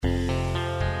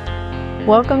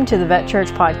Welcome to the Vet Church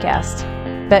Podcast.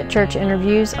 Vet Church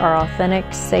interviews are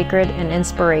authentic, sacred, and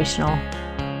inspirational.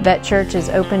 Vet Church is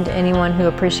open to anyone who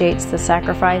appreciates the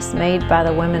sacrifice made by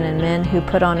the women and men who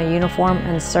put on a uniform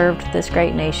and served this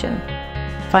great nation.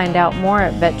 Find out more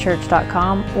at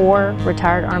vetchurch.com or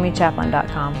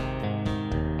retiredarmychaplain.com.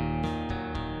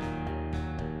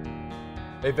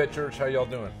 Hey Vet Church, how y'all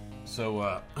doing?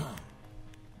 So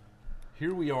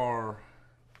here we are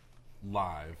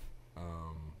live.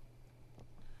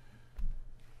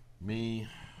 Me,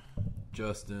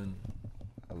 Justin,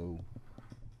 hello,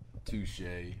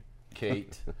 Touchette,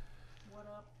 Kate, What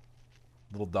up?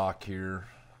 little Doc here,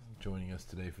 joining us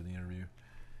today for the interview.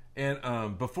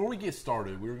 And before we get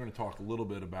started, we were going to talk a little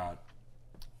bit about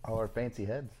all our fancy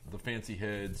heads. the fancy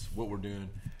heads, what we're doing.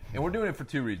 And we're doing it for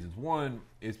two reasons. One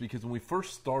is because when we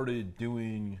first started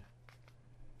doing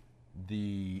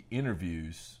the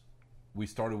interviews, we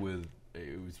started with,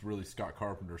 it was really Scott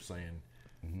Carpenter saying,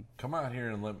 come out here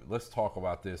and let's talk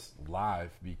about this live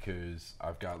because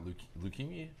I've got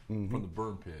leukemia from the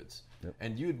burn pits. Yep.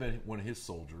 And you had been one of his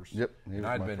soldiers. Yep. And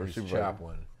I'd been his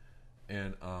chaplain.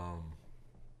 And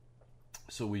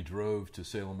so we drove to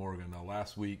Salem, Oregon. Now,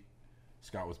 last week,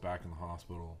 Scott was back in the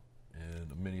hospital,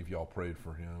 and many of y'all prayed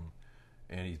for him.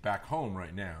 And he's back home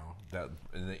right now.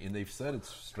 And they've said it's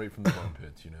straight from the burn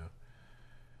pits, you know.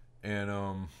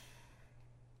 And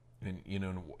you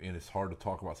know, and it's hard to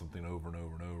talk about something over and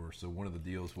over and over. So one of the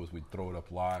deals was we'd throw it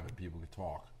up live and people could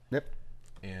talk. Yep.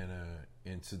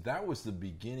 And so that was the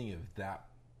beginning of that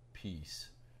piece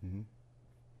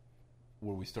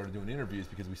where we started doing interviews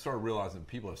because we started realizing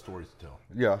people have stories to tell.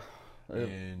 Yeah.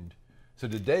 And so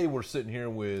today we're sitting here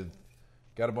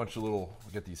got a bunch of we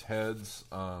got these heads.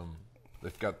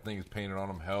 They've got things painted on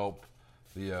them, help,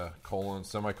 the colon,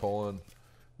 semicolon,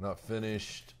 not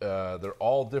finished. They're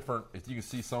all different. If you can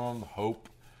see some of them, hope.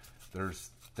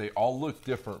 They all look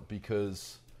different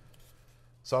because.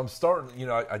 So I'm starting. You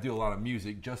know, I do a lot of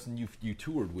music. Justin, you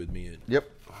toured with me. Yep.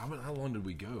 How long did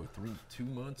we go? 2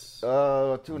 months?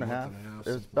 2.5. It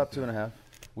was about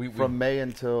 2.5. From May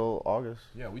until August.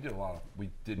 Yeah, we did a lot. We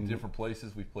did different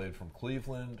places. We played from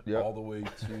Cleveland all the way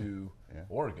to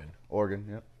Oregon.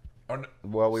 Oregon. Yep.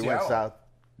 Well, we went south.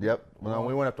 Yep. No,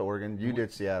 we went up to Oregon. You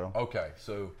did Seattle. Okay,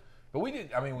 so, but we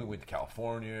did. I mean, we went to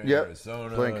California, Yep.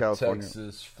 Arizona, California.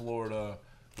 Texas, Florida.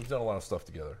 We've done a lot of stuff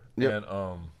together. Yep.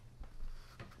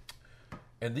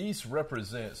 And these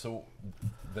represent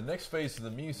the next phase of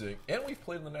the music. And we've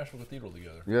played in the National Cathedral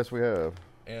together. Yes, we have.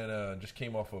 And just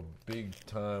came off a big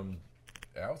time.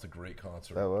 That was a great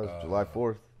concert. That was July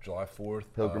 4th. July 4th.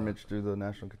 Pilgrimage through the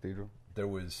National Cathedral. There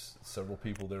was several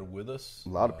people there with us. A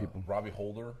lot of people. Robbie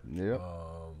Holder,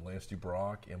 Lance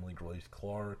DuBrock, Emily Grace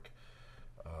Clark,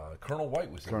 Colonel White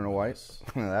was there. Colonel White.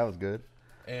 That was good.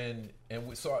 And I'd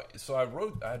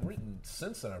written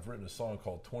since then. I've written a song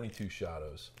called 22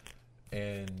 Shadows,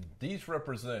 and these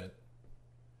they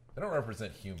don't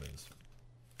represent humans,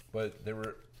 but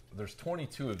there's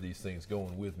 22 of these things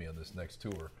going with me on this next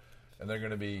tour, and they're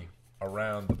going to be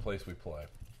around the place we play.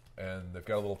 And they've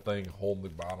got a little thing holding the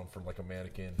bottom for like a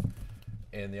mannequin.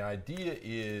 And the idea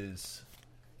is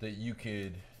that you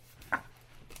could,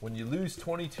 when you lose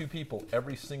 22 people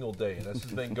every single day, and this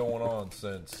has been going on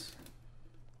since,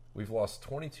 we've lost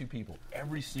 22 people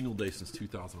every single day since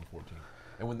 2014.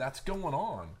 And when that's going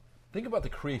on, think about the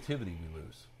creativity we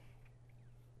lose.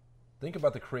 Think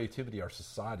about the creativity our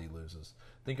society loses.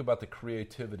 Think about the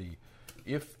creativity.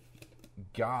 If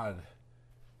God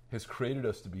has created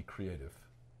us to be creative,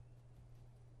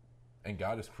 and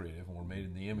God is creative, and we're made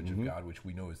in the image of God, which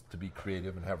we know is to be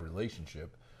creative and have a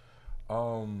relationship,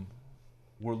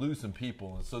 we're losing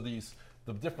people. And so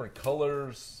the different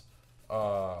colors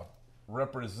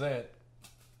represent,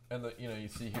 and you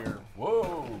see here,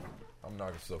 whoa, I'm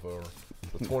knocking stuff over.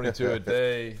 The 22 a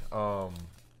day.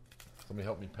 Somebody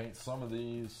helped me paint some of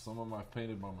these. Some of them I've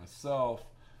painted by myself.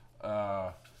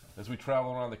 As we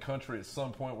travel around the country, at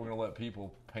some point we're going to let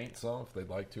people paint some if they'd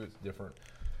like to. It's different.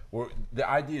 The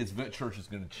idea is Vet Church is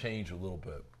going to change a little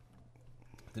bit.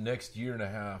 The next year and a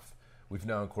half, we've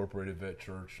now incorporated Vet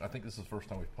Church. I think this is the first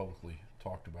time we've publicly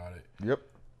talked about it. Yep.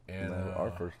 And our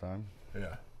first time.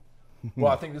 Yeah.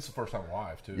 Well, I think this is the first time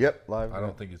live, too. Yep, live. I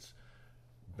don't think it's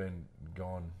been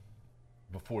gone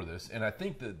before this. And I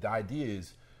think that the idea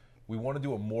is we want to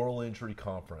do a moral injury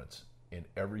conference in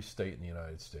every state in the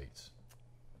United States.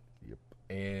 Yep.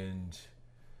 And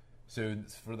so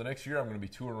for the next year, I'm going to be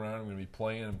touring around. I'm going to be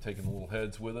playing. I'm taking the little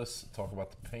heads with us, talk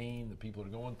about the pain that people are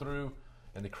going through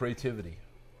and the creativity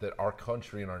that our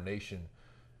country and our nation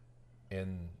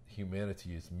and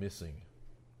humanity is missing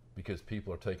because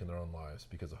people are taking their own lives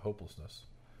because of hopelessness.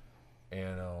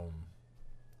 And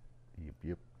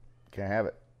You can't have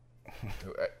it.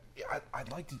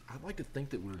 I'd like to think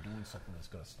that we're doing something that's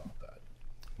going to stop that.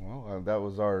 Well, that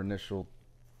was our initial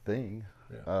thing.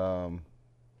 Yeah.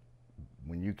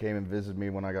 When you came and visited me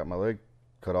when I got my leg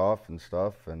cut off and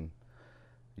stuff, and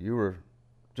you were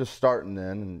just starting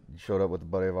then, and you showed up with a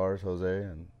buddy of ours, Jose,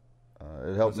 and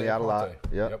it helped me out a lot.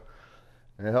 Yep.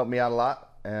 And it helped me out a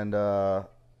lot. And the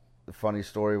funny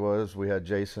story was we had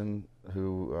Jason,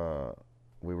 who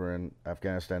we were in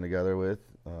Afghanistan together with,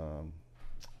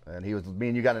 and me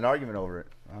and you got in an argument over it.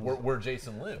 Where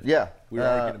Jason lived. Yeah. We were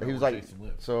arguing about he was where like, Jason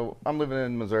lived. So I'm living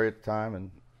in Missouri at the time,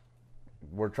 and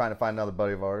we're trying to find another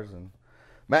buddy of ours, and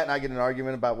Matt and I get in an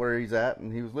argument about where he's at,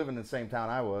 and he was living in the same town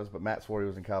I was, but Matt swore he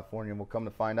was in California, and we'll come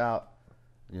to find out,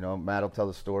 Matt will tell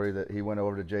the story that he went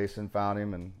over to Jason, found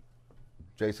him, and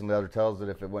Jason later tells that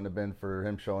if it wouldn't have been for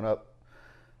him showing up,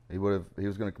 he was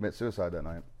going to commit suicide that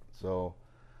night. So,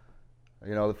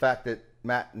 the fact that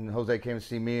Matt and Jose came to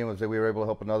see me and was that we were able to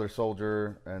help another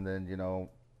soldier, and then,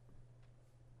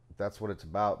 that's what it's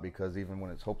about, because even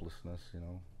when it's hopelessness,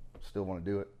 still want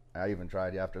to do it. I even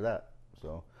tried after that.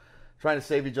 So, trying to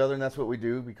save each other, and that's what we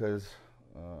do, because,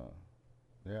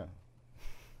 yeah.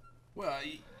 Well,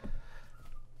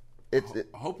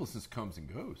 hopelessness comes and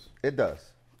goes. It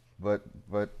does, but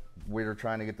we're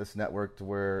trying to get this network to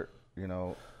where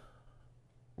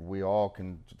we all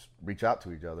can just reach out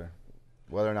to each other,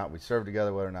 whether or not we serve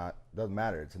together, whether or not, doesn't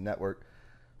matter. It's a network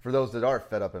for those that are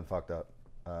fed up and fucked up,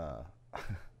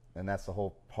 and that's the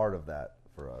whole part of that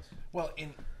for us. Well,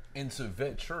 in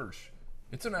Vet Church,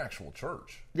 it's an actual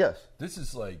church. Yes. This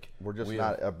is like... We're just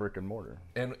not a brick and mortar.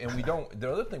 And we don't... The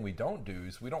other thing we don't do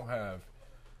is we don't have...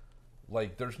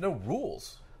 there's no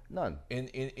rules. None.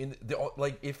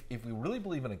 If we really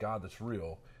believe in a God that's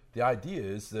real, the idea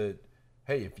is that,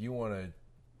 hey, if you want to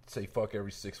say fuck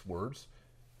every 6 words,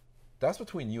 that's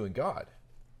between you and God.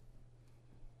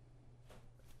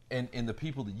 And the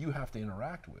people that you have to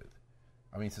interact with.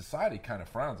 I mean, society kind of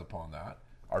frowns upon that.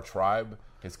 Our tribe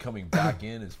is coming back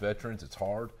in as veterans. It's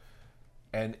hard.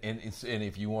 And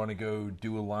if you want to go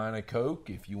do a line of coke,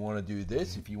 if you want to do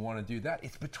this, if you want to do that,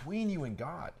 it's between you and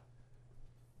God.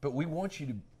 But we want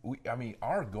you to,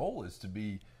 our goal is to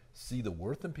see the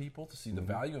worth in people, to see the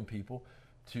value in people,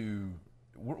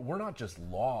 we're not just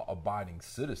law-abiding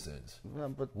citizens. Yeah,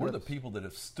 we're the people that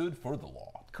have stood for the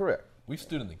law. Correct. We've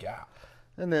stood in the gap.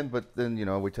 But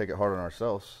then, we take it hard on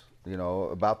ourselves,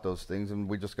 about those things, and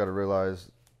we just got to realize,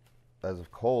 as a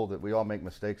whole, that we all make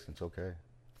mistakes, and it's okay.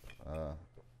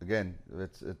 Again,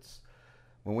 it's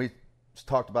when we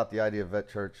talked about the idea of Vet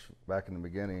Church back in the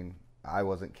beginning, I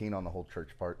wasn't keen on the whole church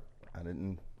part. I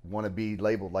didn't want to be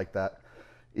labeled like that,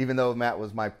 even though Matt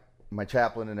was my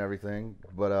chaplain and everything.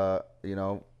 But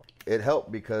it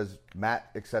helped because Matt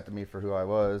accepted me for who I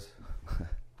was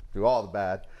through all the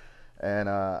bad, and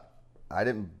I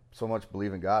didn't so much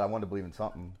believe in God. I wanted to believe in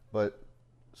something, but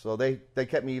so they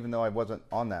kept me even though I wasn't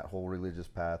on that whole religious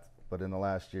path. But in the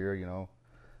last year,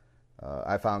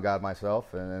 I found God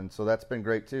myself, and so that's been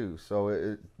great too. So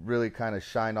it really kind of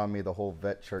shined on me, the whole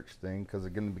Vet Church thing, because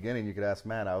in the beginning you could ask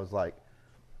Matt, I was like,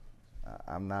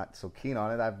 I'm not so keen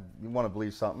on it. You want to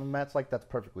believe something. And Matt's like, that's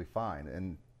perfectly fine.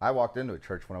 And I walked into a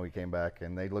church when we came back,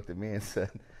 and they looked at me and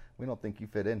said, we don't think you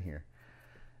fit in here.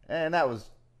 And that was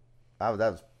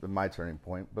my turning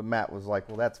point. But Matt was like,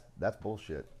 well, that's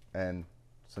bullshit. And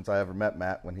since I ever met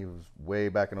Matt when he was way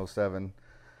back in 2007,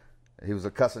 he was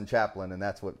a cussing chaplain, and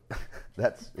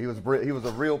he was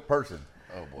a real person.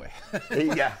 Oh boy.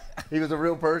 He was a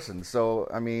real person. So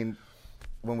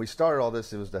when we started all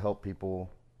this, it was to help people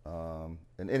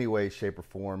in any way, shape, or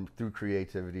form, through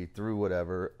creativity, through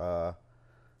whatever.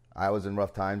 I was in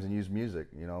rough times and used music.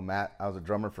 Matt, I was a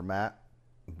drummer for Matt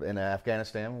in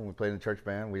Afghanistan when we played in the church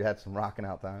band. We had some rocking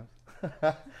out times.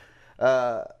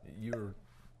 You're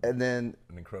an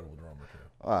incredible drummer too.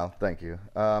 Well, thank you.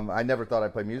 I never thought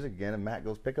I'd play music again, and Matt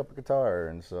goes, pick up a guitar.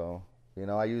 And so,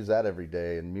 I use that every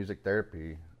day in music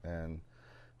therapy, and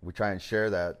we try and share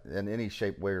that in any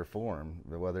shape, way, or form,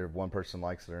 whether one person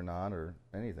likes it or not, or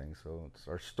anything. So it's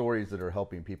our stories that are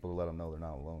helping people to let them know they're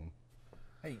not alone.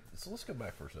 Hey, so let's go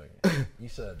back for a second. You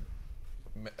said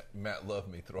Matt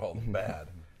loved me through all the bad.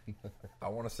 I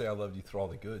want to say I loved you through all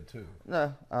the good, too.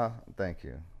 No, thank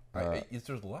you.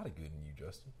 There's a lot of good in you,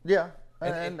 Justin. Yeah,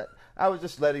 and I was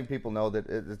just letting people know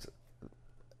that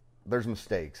there's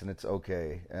mistakes, and it's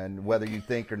okay. And whether you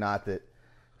think or not that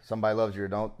somebody loves you or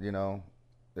don't,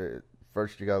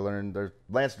 first you got to learn.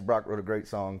 Lance DeBrock wrote a great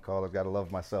song called "I've Got to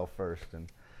Love Myself First,"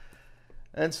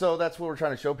 and so that's what we're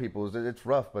trying to show people is that it's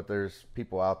rough, but there's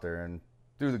people out there, and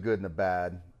through the good and the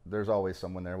bad, there's always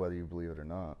someone there, whether you believe it or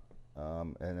not.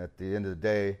 And at the end of the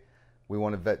day, we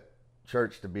want to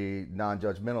church to be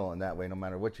non-judgmental in that way. No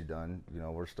matter what you've done, you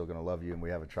know, we're still going to love you, and we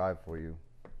have a tribe for you,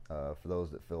 for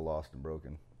those that feel lost and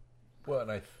broken. Well,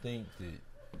 and I think that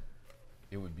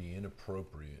it would be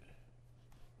inappropriate.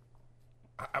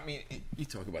 I mean, you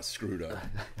talk about screwed up.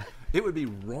 It would be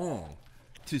wrong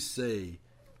to say,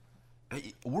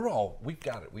 hey, we've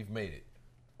got it, we've made it.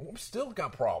 We've still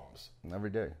got problems. Every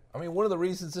day. I mean, one of the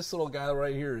reasons this little guy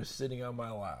right here is sitting on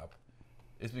my lap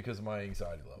is because of my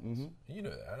anxiety levels. Mm-hmm. You know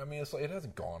that. I mean, it's like, it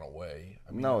hasn't gone away.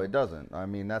 I mean, no, it doesn't. I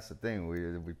mean, that's the thing.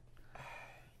 We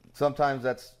sometimes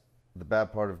that's the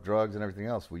bad part of drugs and everything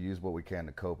else. We use what we can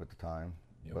to cope at the time.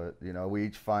 Yep. But, you know, we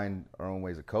each find our own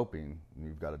ways of coping.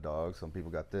 You've got a dog. Some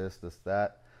people got this,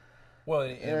 that. Well,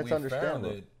 and we found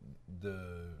that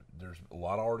there's a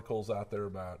lot of articles out there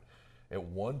about, at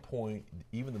one point,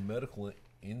 even the medical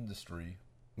industry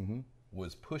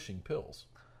was pushing pills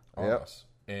on us.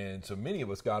 And so many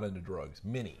of us got into drugs.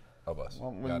 Many of us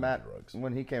got into drugs.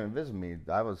 When he came and visited me,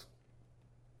 I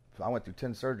went through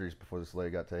 10 surgeries before this lady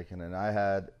got taken, and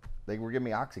they were giving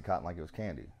me Oxycontin like it was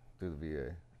candy through the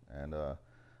VA. And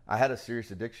I had a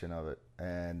serious addiction of it,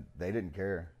 and they didn't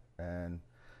care. And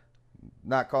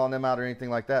not calling them out or anything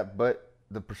like that, but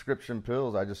the prescription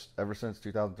pills, ever since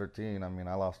 2013, I mean,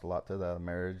 I lost a lot to that,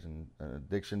 marriage and an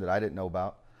addiction that I didn't know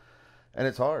about. And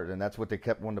it's hard, and that's what they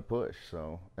kept wanting to push.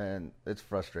 So, and it's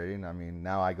frustrating. I mean,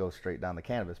 now I go straight down the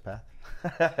cannabis path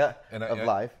of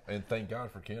life. And thank God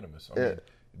for cannabis. I mean,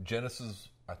 Genesis,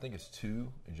 I think it's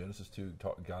 2. In Genesis 2,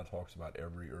 God talks about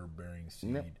every herb-bearing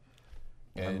seed. Yep.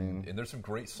 And there's some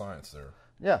great science there.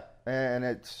 Yeah,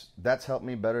 and that's helped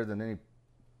me better than any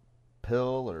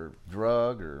pill or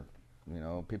drug or, you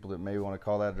know, people that maybe want to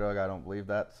call that a drug. I don't believe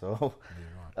that. So,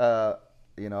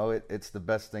 you know, it's the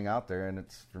best thing out there, and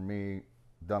it's, for me,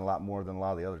 done a lot more than a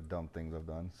lot of the other dumb things I've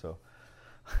done. So,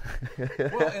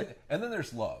 well, and then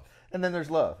there's love. And then there's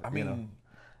love. I mean,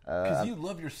 because you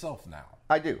love yourself now.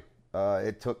 I do.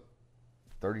 It took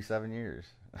 37 years.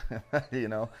 You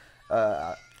know,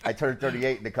 I turned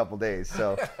 38 in a couple days,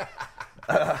 so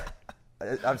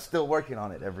I'm still working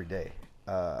on it every day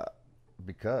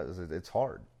because it's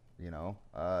hard. You know,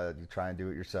 you try and do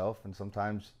it yourself, and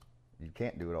sometimes you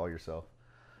can't do it all yourself.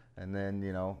 And then,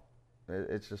 you know,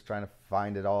 it's just trying to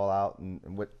find it all out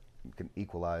and what you can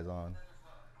equalize on.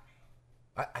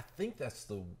 I think that's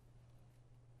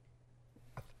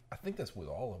I think that's with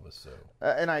all of us, so.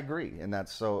 And I agree. And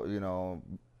that's so, you know,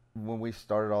 when we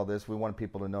started all this, we wanted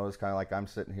people to notice, kind of like I'm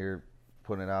sitting here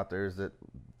putting it out there, is that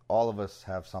all of us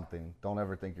have something. Don't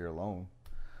ever think you're alone,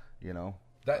 you know.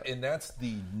 That's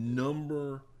the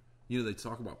number. You know, they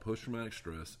talk about post-traumatic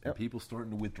stress and people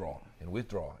starting to withdraw and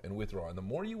withdraw and withdraw. And the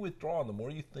more you withdraw and the more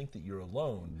you think that you're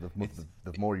alone,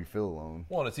 the more you feel alone.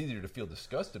 Well, and it's easier to feel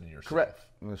disgusted in yourself. Correct.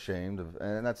 I'm ashamed of,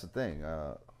 and that's the thing.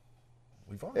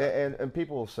 We've all and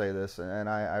people will say this, and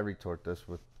I retort this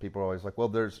with people are always like, well,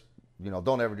 there's, you know,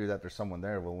 don't ever do that. There's someone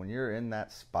there. Well, when you're in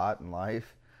that spot in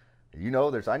life, you know,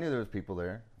 I knew there was people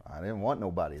there. I didn't want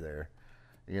nobody there,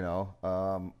 you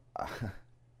know.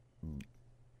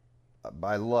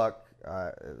 By luck,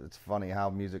 it's funny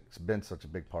how music's been such a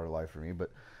big part of life for me,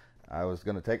 but I was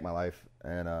going to take my life,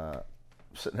 and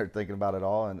sitting there thinking about it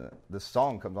all, and this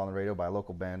song comes on the radio by a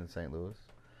local band in St. Louis,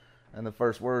 and the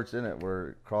first words in it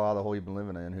were, crawl out of the hole you've been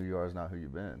living in, who you are is not who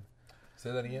you've been.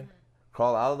 Say that again?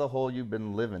 Crawl out of the hole you've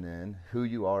been living in, who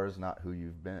you are is not who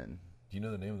you've been. Do you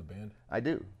know the name of the band? I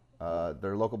do.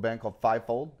 They're a local band called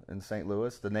Fivefold in St.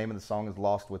 Louis. The name of the song is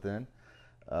Lost Within.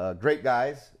 Great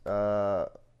guys.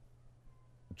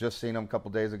 Just seen them a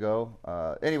couple days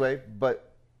ago. Anyway,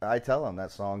 but I tell them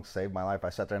that song saved my life. I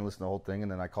sat there and listened to the whole thing,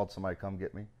 and then I called somebody to come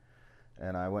get me.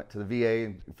 And I went to the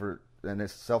VA and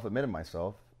it's self-admitted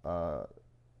myself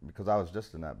because I was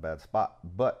just in that bad spot.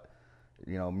 But,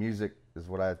 you know, music is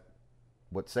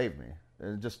what saved me.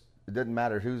 It didn't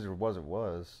matter whose it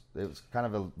was. It was kind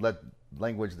of a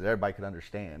language that everybody could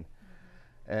understand.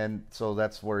 And so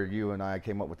that's where you and I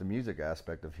came up with the music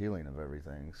aspect of healing of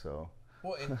everything. So.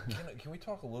 Well, and can we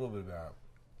talk a little bit about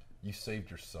you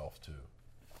saved yourself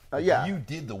too? Yeah. You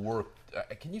did the work.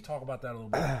 Can you talk about that a little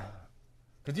bit?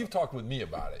 Because you've talked with me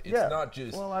about it. It's not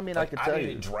just. Well, I mean, like, I could tell you. I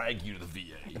didn't drag you to the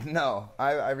VA. No,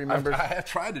 I remember. I have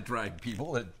tried to drag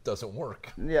people. It doesn't work.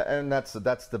 Yeah, and that's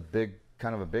the big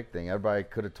kind of a big thing. Everybody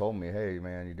could have told me, "Hey,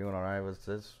 man, you doing all right?"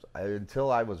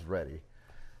 Until I was ready,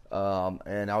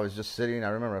 and I was just sitting. I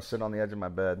remember I was sitting on the edge of my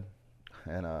bed,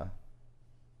 and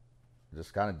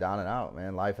just kind of down and out,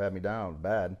 man. Life had me down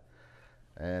bad.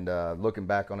 And looking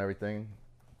back on everything,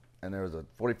 and there was a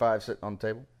 45 sitting on the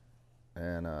table,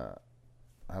 and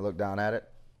I looked down at it,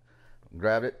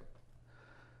 grabbed it,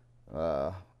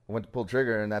 went to pull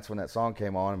trigger, and that's when that song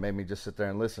came on and made me just sit there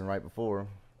and listen right before.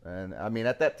 And I mean,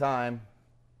 at that time,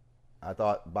 I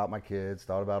thought about my kids,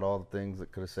 thought about all the things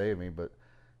that could have saved me, but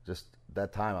just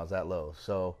that time I was that low.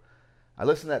 So I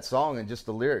listened to that song and just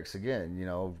the lyrics again, you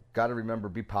know, got to remember,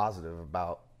 be positive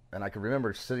about, and I can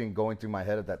remember going through my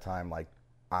head at that time, like,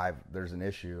 there's an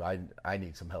issue. I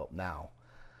need some help now.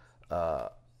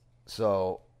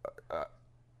 So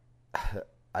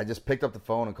I just picked up the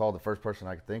phone and called the first person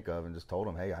I could think of and just told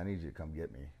him, hey, I need you to come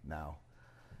get me now.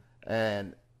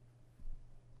 And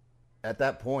at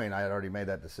that point, I had already made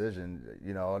that decision.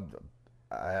 You know,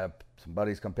 I had some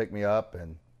buddies come pick me up,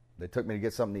 and they took me to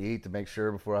get something to eat to make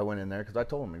sure before I went in there, because I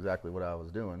told them exactly what I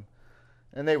was doing.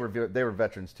 And they were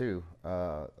veterans too.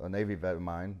 A Navy vet of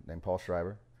mine named Paul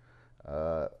Schreiber.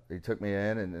 He took me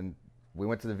in, and we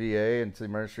went to the VA and to the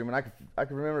emergency room, and I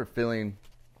could remember feeling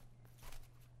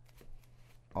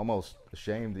almost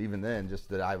ashamed even then, just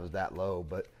that I was that low.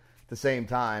 But at the same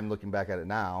time, looking back at it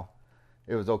now,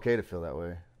 it was okay to feel that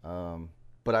way.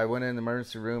 But I went in the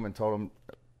emergency room and told them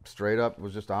straight up,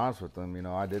 was just honest with them. You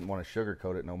know, I didn't want to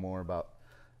sugarcoat it no more about,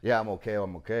 yeah, I'm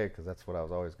okay, because that's what I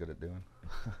was always good at doing.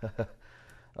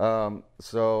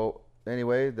 So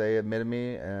anyway, they admitted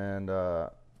me, and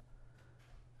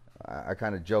I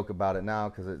kind of joke about it now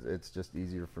because it's just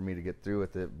easier for me to get through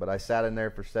with it. But I sat in there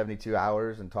for 72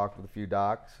 hours and talked with a few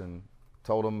docs and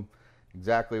told them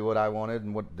exactly what I wanted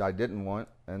and what I didn't want.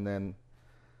 And then,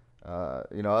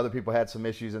 you know, other people had some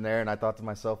issues in there, and I thought to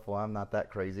myself, well, I'm not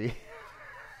that crazy.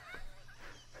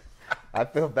 I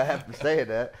feel bad for saying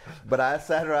that, but I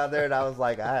sat around there and I was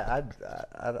like, I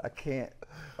can't.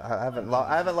 I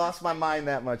haven't lost my mind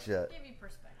that much yet. Give me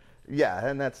perspective. Yeah,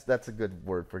 and that's a good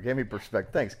word for give me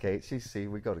perspective. Thanks, Kate.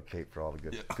 We go to Kate for all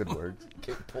the good words.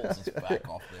 Kate pulls us back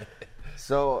off there.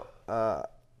 So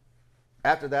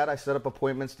after that, I set up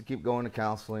appointments to keep going to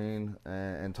counseling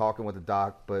and talking with the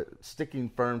doc, but sticking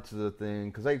firm to the thing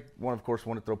because they of course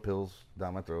want to throw pills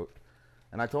down my throat,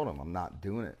 and I told them I'm not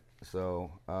doing it.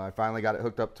 So I finally got it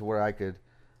hooked up to where I could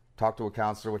talk to a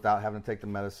counselor without having to take the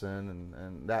medicine,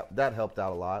 and that helped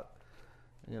out a lot.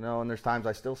 You know, and there's times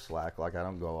I still slack, like I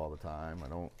don't go all the time. I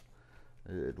don't.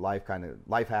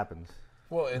 Life happens.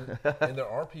 Well, and there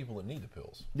are people that need the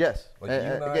pills. Yes. Like you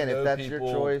and again, I know if that's people,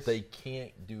 your choice, they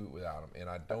can't do it without them, and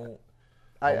I don't.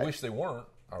 I wish they weren't.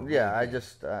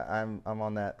 I'm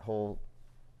on that whole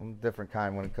different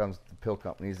kind when it comes to pill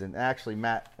companies. And actually,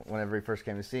 Matt, whenever he first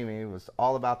came to see me, was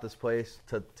all about this place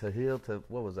to heal.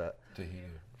 What was that? To heal.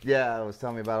 Yeah, it was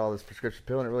telling me about all this prescription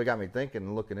pill, and it really got me thinking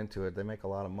and looking into it. They make a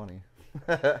lot of money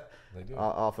They do.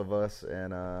 off of us.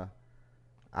 And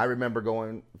I remember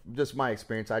going, just my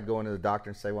experience, I'd go into the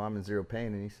doctor and say, well, I'm in zero pain.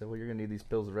 And he said, well, you're going to need these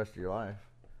pills the rest of your life.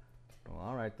 Well,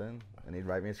 all right then. And he'd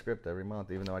write me a script every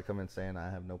month, even though I'd come in saying I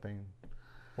have no pain.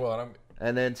 Well,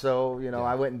 and then so, you know,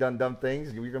 yeah. I went and done dumb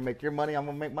things. You're going to make your money, I'm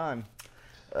going to make mine.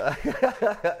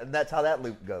 And that's how that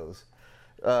loop goes.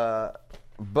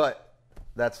 But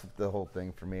that's the whole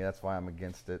thing for me. That's why I'm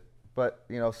against it. But,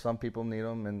 you know, some people need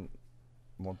them and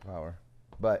more power.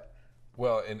 But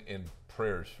well, and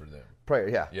prayers for them. Prayer,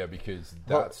 yeah. Yeah, because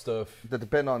that stuff that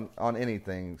depend on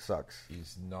anything sucks.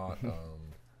 is not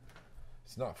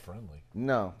it's not friendly.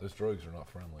 No. Those drugs are not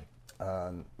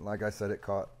friendly. Like I said, it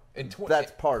caught. And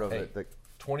That's part of it.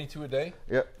 22 a day?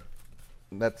 Yep.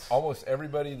 That's almost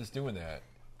everybody that's doing that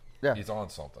yeah. is on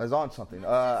something. Is on something.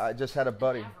 I just had a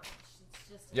buddy.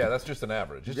 Yeah, that's just an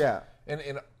average. Yeah.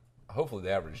 And hopefully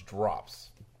the average drops.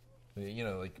 You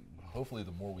know, like hopefully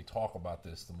the more we talk about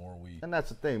this, the more we. And that's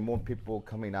the thing. More people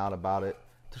coming out about it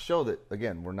to show that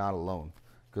again we're not alone.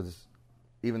 Because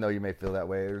even though you may feel that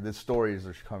way, the stories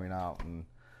are coming out. And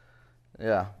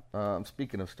yeah.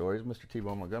 Speaking of stories, Mr.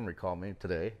 T-Bone Montgomery called me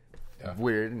today. Yeah.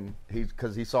 Weird, and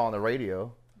because he saw on the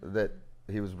radio that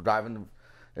he was driving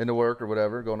into work or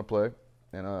whatever, going to play,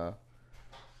 and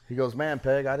he goes, "Man,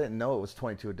 Peg, I didn't know it was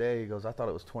 22 a day." He goes, "I thought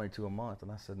it was 22 a month,"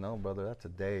 and I said, "No, brother, that's a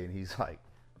day." And he's like,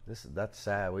 "That's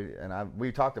sad."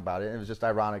 We talked about it, and it was just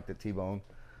ironic that T-Bone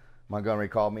Montgomery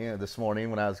called me this morning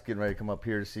when I was getting ready to come up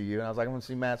here to see you, and I was like, "I'm going to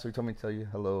see Matt," so he told me to tell you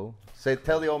hello.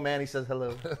 Tell the old man he says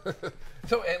hello.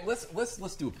 So, and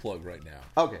let's do a plug right now.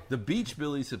 Okay. The Beach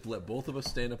Billies have let both of us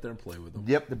stand up there and play with them.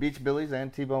 Yep, the Beach Billies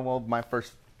and T-Bone. Well, my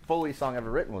first Foley song ever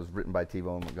written was written by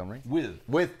T-Bone Montgomery.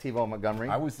 With T-Bone Montgomery.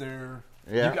 I was there.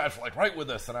 Yeah. You guys were like right with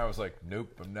us, and I was like,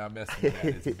 "Nope, I'm not messing with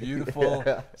that. It's beautiful."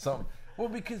 Yeah. Something. Well,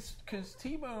 because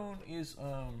T-Bone is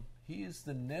he is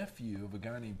the nephew of a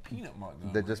guy named Peanut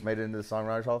Montgomery. That just made it into the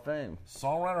Songwriters Hall of Fame.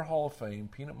 Songwriter Hall of Fame,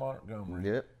 Peanut Montgomery.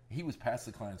 Yep. He was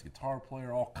Patsy Cline's guitar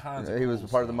player, all kinds of He was cool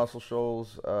part of the stuff. Muscle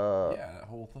Shoals. Yeah, that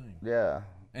whole thing. Yeah.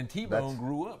 And T-Bone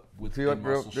grew up with T-Bone the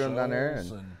grew up Muscle doing down there,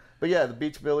 Shoals and But yeah, the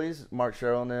Beach Billies, Mark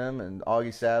Sherrill and them, and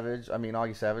Augie Savage. I mean,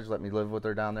 Augie Savage let me live with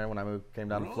her down there when I came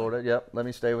down to Florida. Yep, let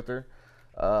me stay with her.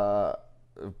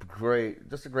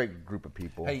 Just a great group of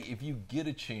people. Hey, if you get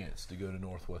a chance to go to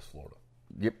Northwest Florida,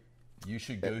 yep, you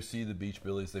should go see the Beach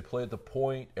Billies. They play at the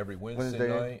Point every Wednesday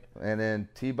night. And then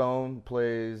T-Bone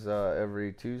plays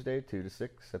every Tuesday, 2 to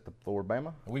 6 at the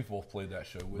Floribama. We've both played that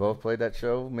show with Both played that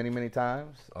show many, many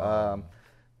times.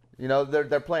 You know,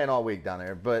 they're playing all week down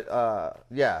there. But,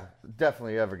 yeah,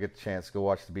 definitely ever get the chance to go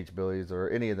watch the Beach Billies or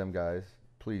any of them guys.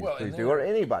 Please do. Or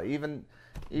anybody. Even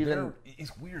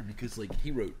it's weird because, like, he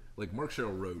wrote, like, Mark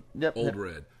Sherrill wrote Old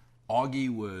Red.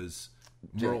 Augie was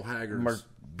Merle Haggard's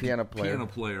piano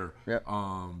player. Yep.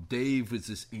 Dave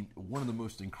is one of the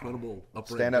most incredible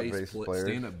stand-up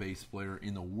bass player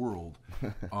in the world.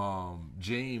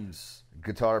 James,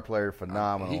 guitar player,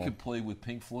 phenomenal. He could play with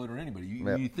Pink Floyd or anybody.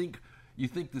 You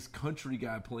think this country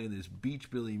guy playing this Beach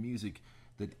Billy music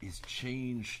that is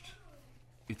changed?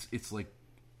 It's like,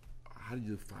 how do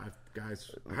you five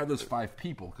guys? How are those five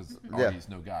people? Because Augie's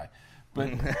no guy, but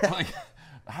like,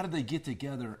 how did they get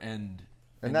together and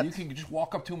you can just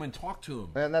walk up to him and talk to him?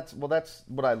 And that's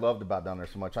what I loved about down there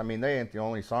so much. I mean, they ain't the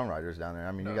only songwriters down there.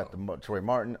 I mean, you got the Troy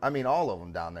Martin. I mean, all of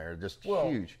them down there, just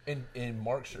huge. And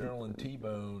Mark Sherrill and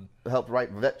T-Bone helped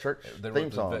write Vet Church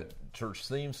theme song. Vet Church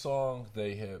theme song.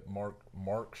 They have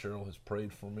Mark Sherrill has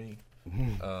prayed for me.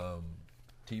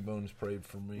 T-Bone has prayed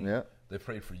for me. Yep. They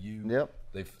prayed for you. Yep.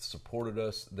 They've supported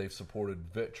us. They've supported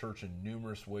Vet Church in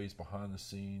numerous ways behind the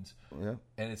scenes. Yeah.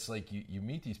 And it's like you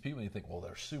meet these people and you think, well,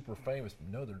 they're super famous.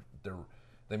 No,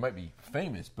 they might be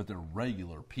famous, but they're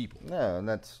regular people. Yeah, and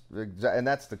that's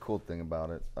the cool thing about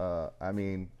it. I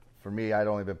mean, for me, I'd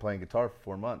only been playing guitar for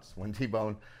 4 months when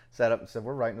T-Bone sat up and said,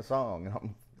 "We're writing a song," and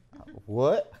I'm,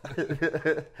 what?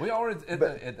 We already at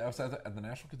the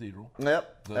National Cathedral.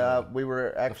 Yep. We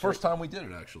were actually the first time we did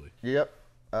it. Actually. Yep.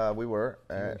 We were.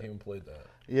 Came and played that.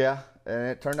 Yeah, and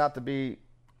it turned out to be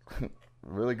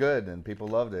really good, and people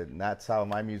loved it, and that's how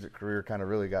my music career kind of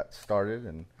really got started.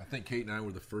 And I think Kate and I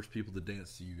were the first people to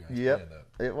dance to you guys. Yep,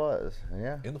 it was.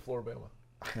 Yeah, in the Floribama.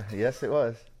 Yes, it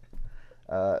was.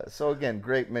 So again,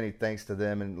 many thanks to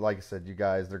them, and like I said, you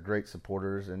guys, they're great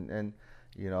supporters, and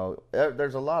you know,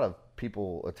 there's a lot of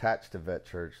people attached to Vet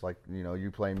Church, like, you know,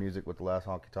 you playing music with the Last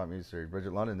Honky Tonk Music Series,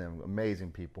 Bridget London, them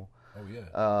amazing people. Oh yeah.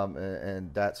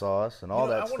 And that's us and all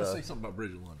that stuff. I want to say something about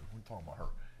Bridget London. We're talking about her.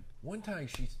 One time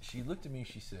she looked at me and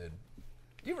she said,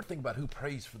 "Do you ever think about who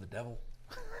prays for the devil?"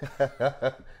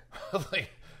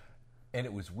 And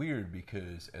it was weird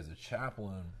because as a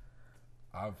chaplain,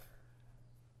 I've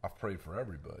prayed for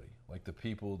everybody, like the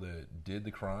people that did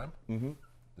the crime,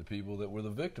 the people that were the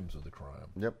victims of the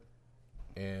crime. Yep.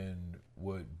 And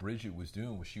what Bridget was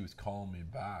doing was she was calling me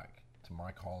back to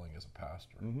my calling as a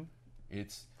pastor.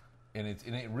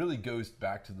 It really goes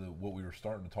back to what we were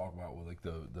starting to talk about with like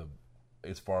the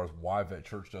as far as why Vet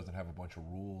Church doesn't have a bunch of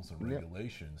rules and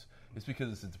regulations. It's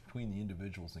because it's between the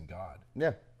individuals and God.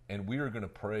 Yeah. And we are going to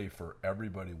pray for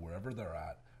everybody wherever they're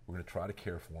at. We're going to try to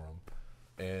care for them,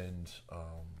 and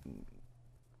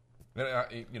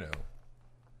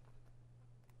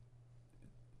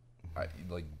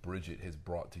like Bridget has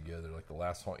brought together like the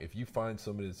last honky. If you find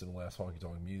somebody that's in the Last Honky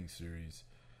Tonk Music Series,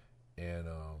 and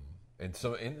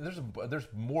there's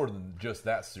more than just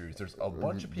that series. There's a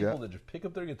bunch of people that just pick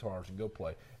up their guitars and go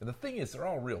play. And the thing is, they're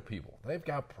all real people. They've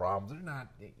got problems. They're not,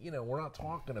 we're not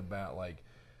talking about like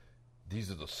these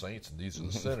are the saints and these are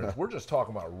the sinners. We're just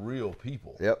talking about real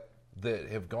people. Yep. That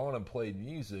have gone and played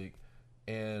music,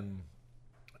 and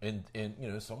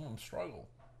some of them struggle,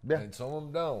 and some of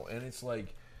them don't. And it's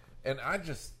like, and I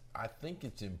think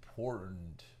it's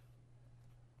important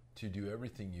to do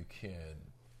everything you can.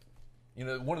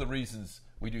 One of the reasons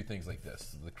we do things like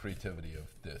this, the creativity of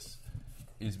this,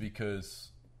 is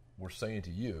because we're saying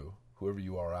to you, whoever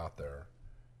you are out there,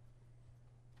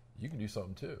 you can do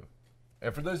something too.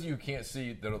 And for those of you who can't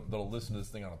see, that'll listen to this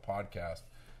thing on a podcast,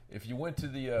 if you went to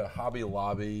the Hobby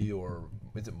Lobby or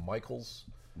is it Michael's?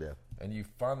 Yeah. And you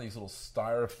find these little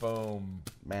styrofoam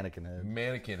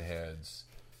mannequin heads.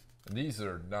 And these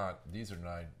are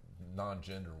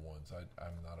non-gender ones.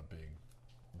 I'm not a big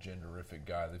genderific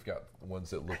guy. They've got ones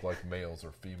that look like males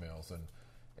or females,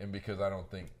 and because I don't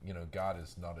think God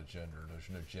is not a gender, there's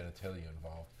no genitalia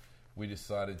involved, we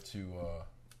decided to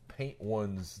paint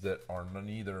ones that are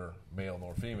neither male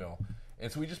nor female,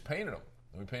 and so we just painted them.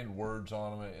 And we painted words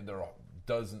on them, and there are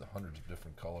hundreds of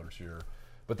different colors here.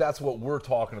 But that's what we're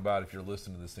talking about if you're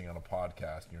listening to this thing on a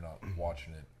podcast and you're not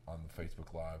watching it on the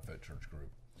Facebook Live Vet Church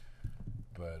group.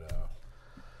 But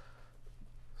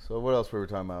so what else were we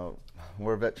talking about?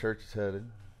 Where Vet Church is headed?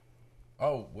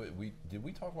 Oh, did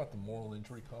we talk about the moral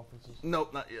injury conferences?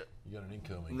 Nope, not yet. You got an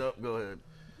incoming. Nope, go ahead.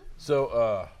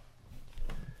 So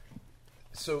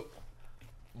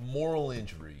moral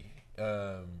injury.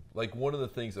 Like one of the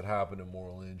things that happened in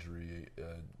moral injury,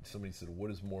 somebody said, what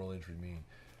does moral injury mean?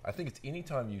 I think it's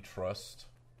anytime you trust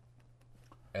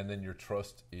and then your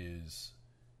trust is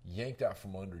yanked out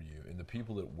from under you, and the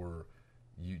people that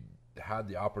you had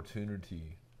the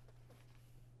opportunity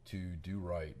to do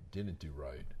right didn't do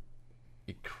right,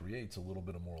 it creates a little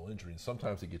bit of moral injury. And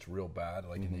sometimes it gets real bad,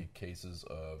 like in the cases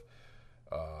of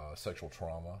sexual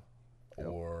trauma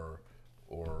or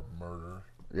murder.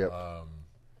 Yep.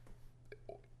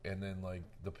 And then like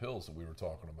the pills that we were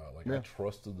talking about, like I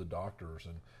trusted the doctors,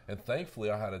 and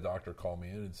thankfully I had a doctor call me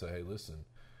in and say, hey, listen,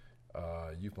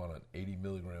 you've been on 80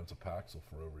 milligrams of Paxil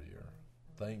for over a year.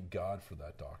 Thank God for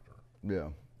that doctor. Yeah.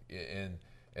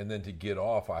 And then to get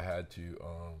off, I had to,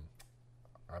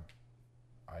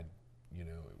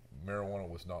 marijuana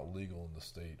was not legal in the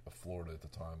state of Florida at the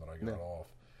time that I got off.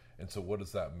 And so what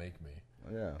does that make me?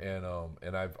 Yeah.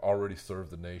 And I've already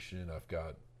served the nation. I've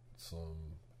got some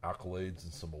accolades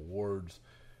and some awards,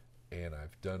 and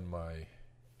I've done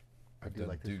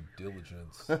due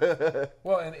diligence.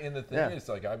 Well, and the thing is,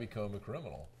 like, I become a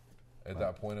criminal. At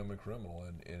that point, I'm a criminal,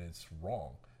 and it's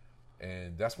wrong.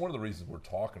 And that's one of the reasons we're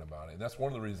talking about it. And that's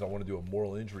one of the reasons I want to do a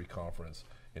moral injury conference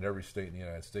in every state in the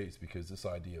United States, because this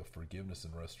idea of forgiveness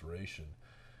and restoration,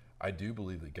 I do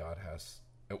believe that God has,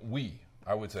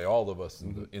 I would say all of us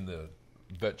in the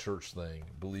Vet Church thing,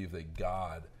 believe that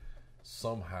God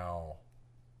somehow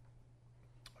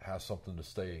has something to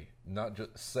say, not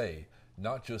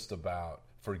just about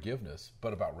forgiveness,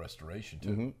 but about restoration too.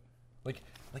 Mm-hmm. Like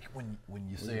when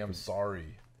you say I'm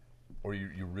sorry, or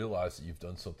you realize that you've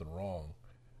done something wrong,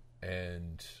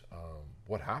 and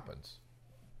what happens?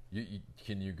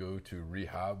 Can you go to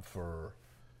rehab for,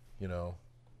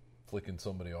 flicking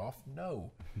somebody off?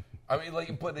 No. I mean,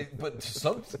 like, but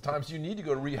sometimes you need to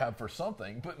go to rehab for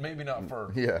something, but maybe not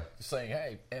for saying,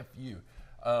 hey, F you.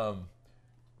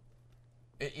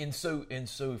 And so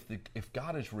if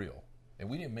God is real, and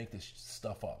we didn't make this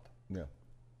stuff up. Yeah.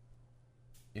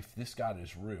 If this God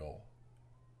is real,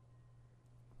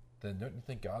 then don't you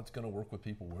think God's going to work with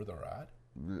people where they're at?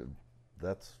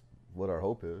 That's what our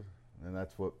hope is, and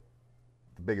that's what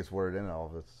the biggest word in all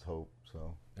of it is, hope.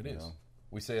 So it is.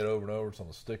 We say it over and over. It's on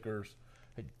the stickers.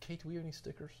 Hey, Kate, do we have any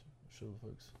stickers? Show the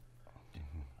folks.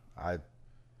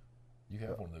 You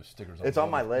have one of those stickers. It's on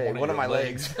my leg. One of my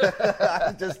legs.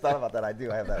 I just thought about that. I do.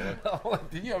 I have that one.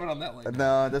 Did you have it on that leg?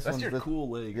 No, that's your cool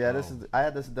leg. Yeah, I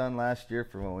had this done last year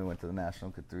for when we went to the National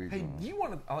Couture. Hey, do you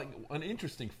want to, an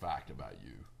interesting fact about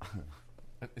you?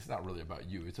 It's not really about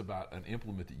you. It's about an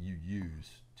implement that you use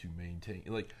to maintain.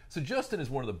 So Justin is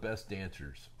one of the best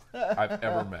dancers I've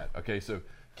ever met. Okay, so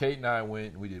Kate and I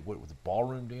went and we did, what was it,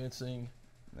 ballroom dancing?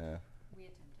 Yeah. We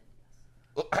attempted,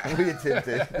 yes. We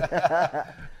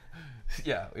attempted.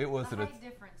 Yeah, it wasn't. The height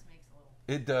difference makes a little.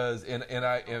 It does,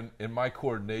 and my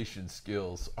coordination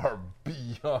skills are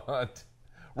beyond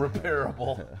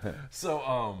repairable.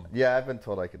 So yeah, I've been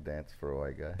told I could dance for a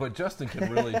white guy. But Justin can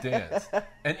really dance,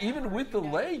 and even with the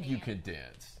leg, you can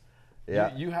dance.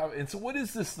 Yeah, you have. And so, what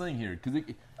is this thing here?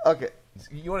 Okay,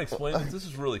 you want to explain this? This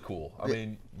is really cool. I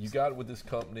mean, you got it with this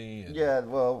company. Yeah,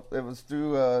 well, it was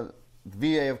through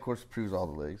VA, of course, approves all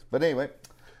the legs. But anyway,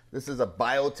 this is a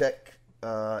biotech.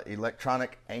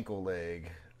 Electronic ankle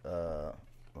leg. Well,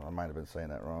 I might have been saying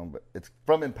that wrong, but it's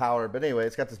from Empower. But anyway,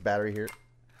 it's got this battery here.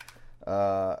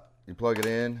 You plug it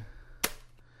in,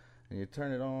 and you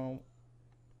turn it on.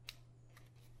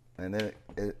 And then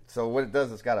so what it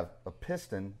does, it's got a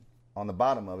piston on the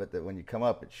bottom of it that when you come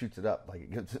up, it shoots it up like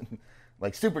it gives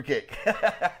like super kick.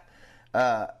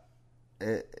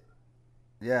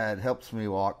 It helps me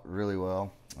walk really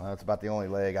well. It's about the only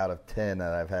leg out of 10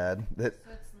 that I've had. So it's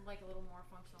like a little more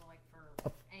functional, like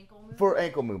for ankle movement? For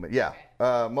ankle movement, yeah.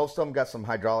 Okay. Most of them got some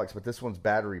hydraulics, but this one's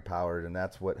battery powered, and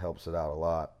that's what helps it out a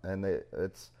lot. And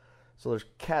so there's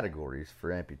categories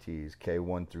for amputees,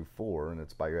 K1 through 4, and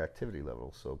it's by your activity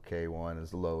level. So K1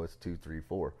 is the lowest, 2, 3,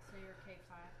 4.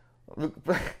 So you're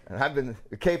K5? I've been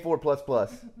K4 plus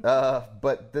plus.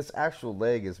 But this actual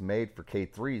leg is made for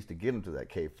K3s to get them to that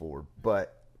K4.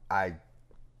 But I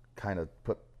kind of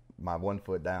put my one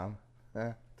foot down.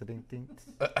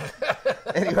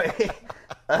 Anyway,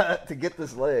 to get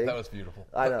this leg. That was beautiful.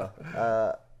 I know.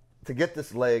 To get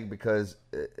this leg, because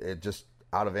it just,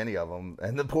 out of any of them,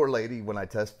 and the poor lady, when I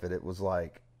test fit it, was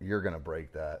like, you're going to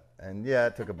break that. And yeah,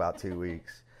 it took about 2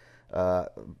 weeks.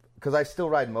 Because I still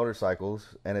ride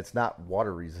motorcycles, and it's not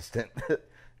water resistant.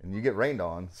 And you get rained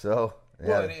on, so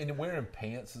Well, and wearing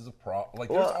pants is a problem. Like,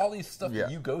 there's all these stuff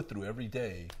that you go through every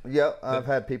day. Yeah, I've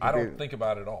had people. I don't think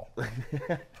about it all.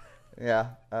 Yeah,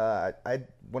 I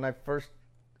when I first,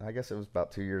 I guess it was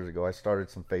about 2 years ago, I started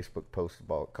some Facebook posts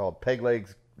called Peg Leg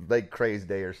Craze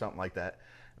Day or something like that,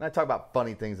 and I talk about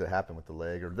funny things that happen with the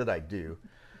leg or that I do,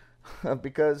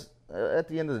 because at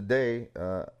the end of the day,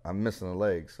 I'm missing a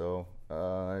leg, so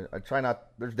I try not.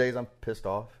 There's days I'm pissed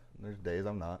off, and there's days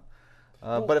I'm not.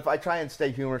 But if I try and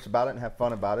stay humorous about it and have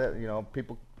fun about it,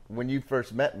 people, when you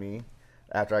first met me,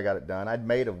 after I got it done, I'd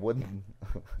made a wooden.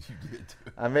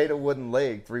 I made a wooden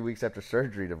leg 3 weeks after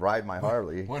surgery to ride my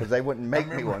Harley because they wouldn't make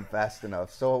me one fast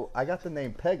enough. So I got the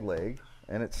name Peg Leg,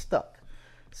 and it stuck.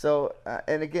 So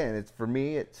and again, it's for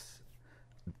me, it's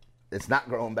not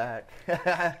growing back.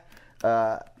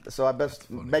 So I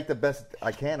best make the best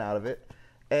I can out of it.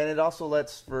 And it also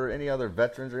lets for any other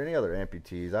veterans or any other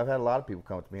amputees. I've had a lot of people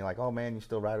come up to me like, "Oh man, you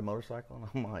still ride a motorcycle?"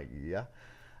 And I'm like, "Yeah."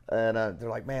 And they're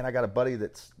like, "Man, I got a buddy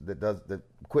that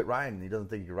quit riding. He doesn't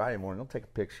think he can ride anymore. And he'll take a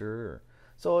picture."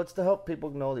 So it's to help people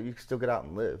know that you can still get out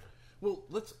and live. Well,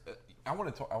 let's. I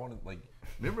want to talk. I want to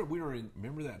remember we were in.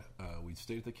 Remember that we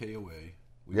stayed at the KOA.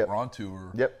 We were on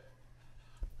tour. Yep.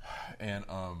 And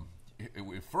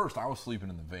at first I was sleeping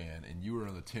in the van, and you were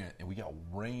in the tent, and we got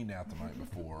rained out the night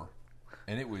before.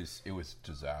 And it was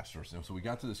disastrous. And so we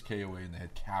got to this KOA, and they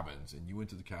had cabins, and you went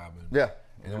to the cabin. Yeah.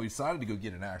 And then we decided to go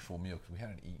get an actual meal because we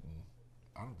hadn't eaten.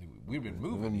 I don't think we've been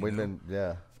moving.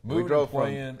 We drove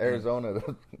from Arizona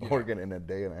to Oregon in a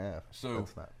day and a half. So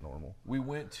that's not normal. We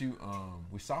went to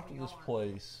we stopped at this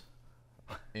place,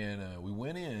 and we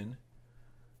went in,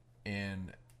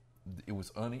 and it was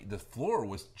the floor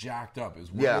was jacked up. It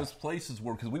was one of those places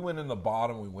where, because we went in the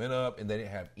bottom, we went up, and they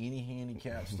didn't have any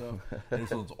handicap stuff. And it was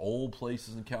those old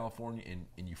places in California,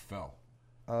 and you fell.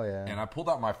 Oh yeah. And I pulled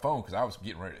out my phone because I was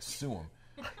getting ready to sue him.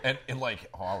 And I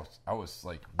was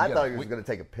like, I thought he was going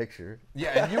to take a picture.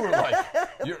 Yeah, and you were like,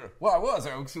 I was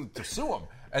to sue him,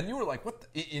 and you were like, what?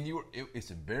 And you were, it's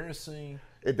embarrassing.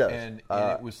 It does, and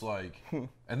it was like,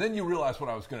 and then you realized what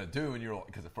I was going to do, and you're like,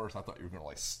 because at first I thought you were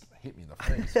going to hit me in the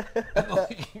face, and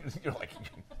you're like,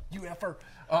 you effer,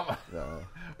 but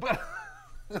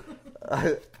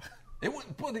it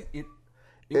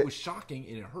was shocking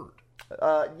and it hurt.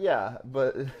 Yeah,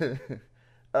 but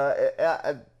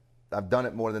I've done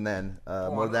it more than then,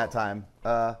 more than that time.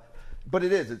 But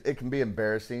it can be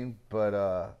embarrassing. But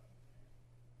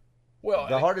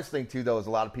the hardest thing too, though, is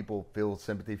a lot of people feel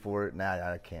sympathy for it.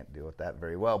 I can't deal with that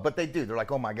very well, but they do. They're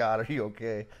like, "Oh my God, are you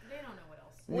okay?" They don't know what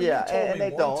else. Well, yeah, you told and me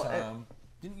they one don't. Time,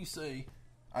 didn't you say?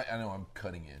 I know I'm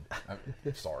cutting in. I'm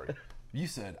sorry. You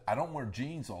said I don't wear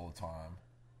jeans all the time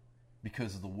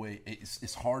because of the way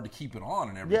it's hard to keep it on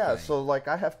and everything. Yeah, so like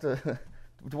I have to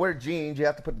wear jeans. You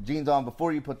have to put the jeans on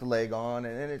before you put the leg on,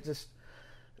 and it just.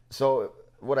 So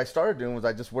what I started doing was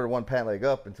I just wear one pant leg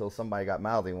up until somebody got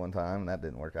mouthy one time, and that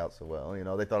didn't work out so well.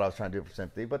 They thought I was trying to do it for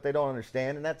sympathy, but they don't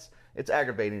understand, and it's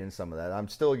aggravating in some of that. I'm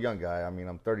still a young guy. I mean,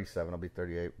 I'm 37. I'll be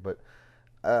 38, but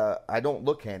I don't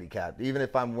look handicapped, even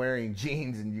if I'm wearing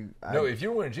jeans. And if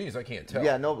you're wearing jeans, I can't tell.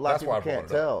 Yeah, no, a lot of people can't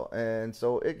tell, and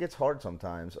so it gets hard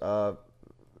sometimes.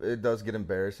 It does get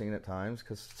embarrassing at times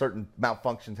because certain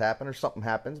malfunctions happen or something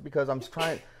happens because I'm just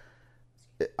trying.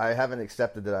 I haven't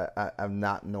accepted that I'm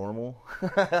not normal,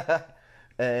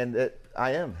 and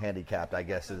I am handicapped, I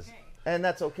guess, and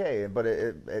that's okay. But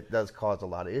it does cause a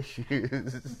lot of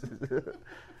issues,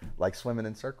 like swimming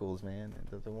in circles, man. It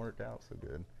doesn't work out so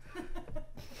good.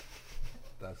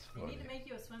 That's funny. We need to make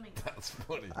you a swimming. That's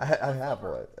funny. I have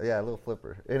one, yeah, a little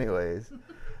flipper. Anyways,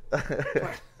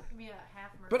 Give me a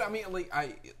half. But I mean, like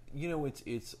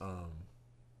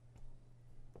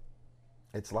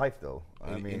it's life, though.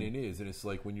 And it is, and it's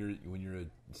like when you're a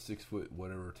 6 foot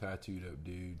whatever tattooed up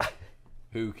dude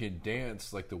who can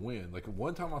dance like the wind. Like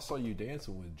one time I saw you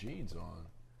dancing with jeans on,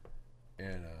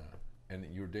 and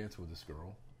you were dancing with this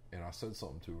girl, and I said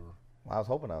something to her. Well, I was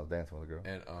hoping I was dancing with a girl,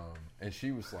 and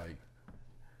she was like,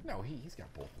 "No, he's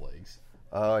got both legs."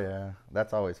 Oh yeah,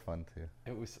 that's always fun too.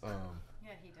 It was.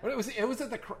 Yeah, he does. But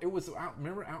it was out.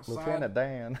 Remember outside. Lieutenant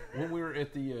Dan. When we were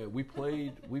at the we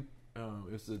played it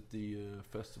was at the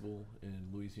festival in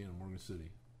Louisiana, Morgan City.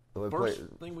 First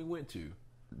thing we went to.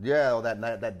 Yeah,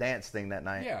 that dance thing that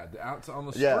night. Yeah, out on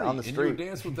the street. Yeah, on the street. And you were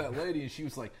dancing with that lady, and she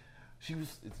was like,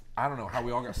 I don't know how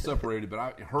we all got separated,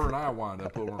 but her and I wound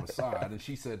up over on the side, and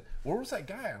she said, "Where was that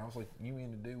guy?" And I was like, "You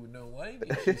mean the dude with no leg?"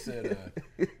 And she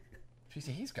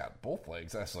said, he's got both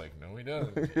legs. I was like, "No, he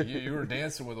doesn't." You were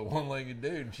dancing with a one-legged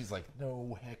dude, and she's like,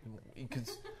 "No, heck,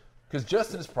 because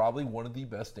Justin is probably one of the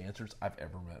best dancers I've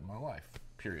ever met in my life.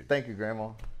 Period." Thank you,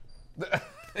 Grandma.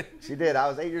 She did. I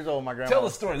was 8 years old. My grandma. Tell the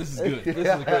story. This is good. This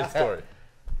is a great story.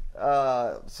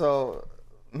 So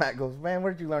Matt goes, man,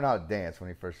 where did you learn how to dance when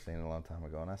he first seen it a long time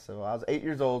ago? And I said, well, I was 8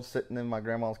 years old sitting in my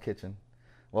grandma's kitchen.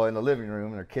 Well, in the living room,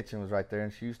 and her kitchen was right there.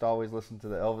 And she used to always listen to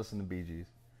the Elvis and the Bee Gees.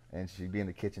 And she'd be in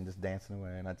the kitchen just dancing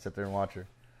away. And I'd sit there and watch her.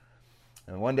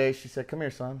 And one day she said, come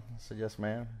here, son. I said, yes,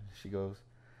 ma'am. She goes,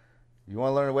 you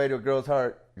want to learn the way to a girl's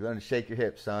heart? You learn to shake your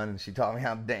hips, son. And she taught me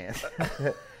how to dance.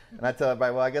 And I tell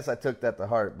everybody, well, I guess I took that to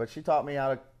heart. But she taught me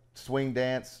how to swing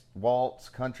dance, waltz,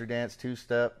 country dance,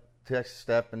 two-step,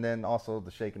 step, and then also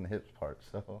the shaking the hips part.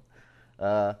 So,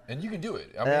 and you can do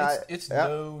it. I mean, it's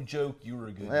no joke. You were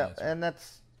a good dancer. And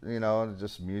that's, you know,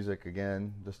 just music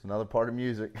again, just another part of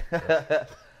music.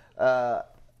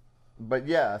 But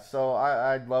yeah, so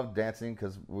I love dancing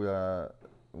because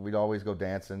we'd always go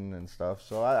dancing and stuff.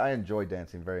 So I enjoy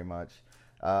dancing very much.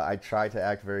 I try to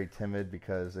act very timid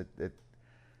because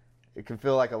it can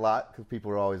feel like a lot because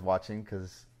people are always watching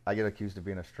because I get accused of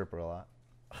being a stripper a lot.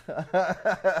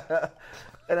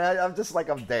 And I'm just like,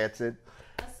 I'm dancing.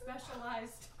 A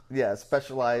specialized. Yeah,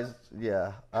 specialized.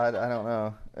 Yeah, I don't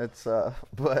know. It's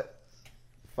but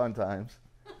fun times.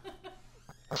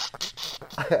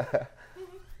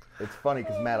 It's funny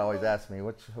because Matt always asks me,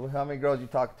 how many girls you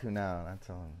talking to now? And I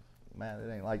tell him, man,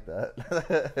 it ain't like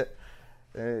that.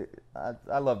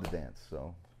 I love to dance,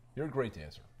 so. You're a great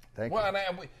dancer. Thank you. And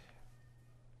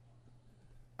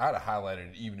I'd have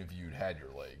highlighted it even if you'd had your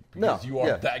leg. Because you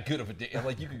are that good of a dancer.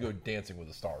 Like, you could go Dancing with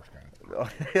the Stars kind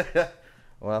of.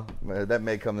 Well, that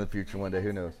may come in the future one day.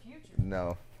 Who knows?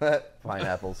 No.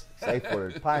 Pineapples. Safe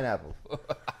word. Pineapples.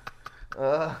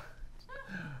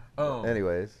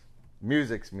 Anyways,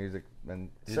 music's music. And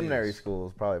seminary school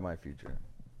is probably my future.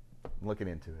 I'm looking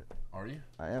into it. Are you?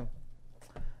 I am.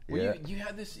 Well, Yeah. you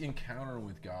had this encounter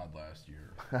with God last year.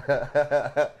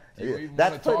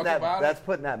 That's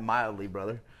putting that mildly,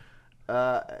 brother.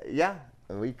 Yeah,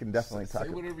 we can definitely talk. Say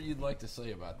whatever you'd like to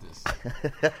say about this.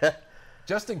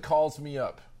 Justin calls me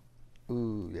up.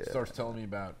 Ooh, yeah. Starts telling me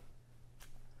about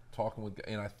talking with God,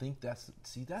 and I think that's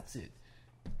it.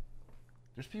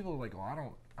 There's people like, oh, I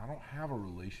don't have a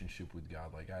relationship with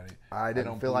God. Like I didn't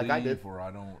don't feel like I did, or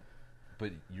I don't.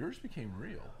 But yours became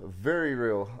real. Very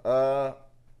real.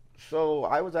 So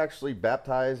I was actually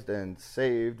baptized and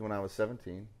saved when I was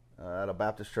 17 at a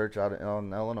Baptist church out in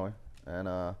Illinois.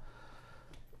 And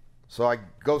so I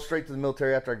go straight to the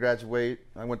military after I graduate.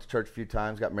 I went to church a few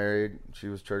times, got married. She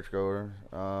was a churchgoer.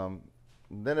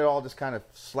 Then it all just kind of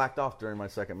slacked off during my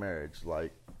second marriage.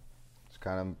 Like, it's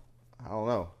kind of, I don't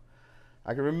know.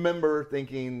 I can remember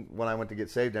thinking when I went to get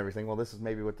saved and everything, well, this is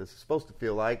maybe what this is supposed to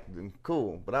feel like. And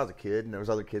cool. But I was a kid, and there was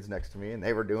other kids next to me, and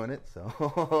they were doing it.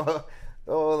 So,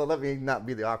 let me not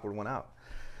be the awkward one out.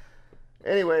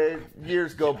 Anyway,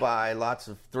 years go by. Lots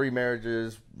of 3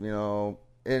 marriages,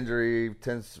 injury,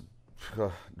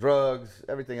 drugs,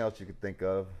 everything else you could think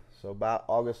of. So about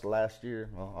August last year,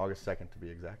 well, August 2nd to be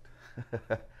exact,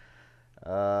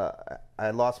 I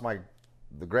lost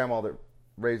the grandma that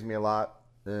raised me a lot.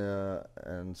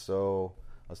 And so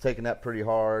I was taking that pretty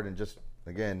hard and just,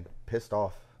 again, pissed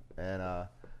off. And I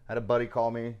had a buddy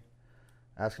call me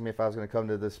asking me if I was going to come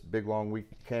to this big, long week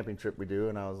camping trip we do.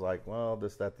 And I was like, well,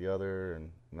 this, that, the other.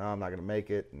 And no, I'm not going to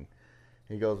make it. And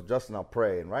he goes, Justin, I'll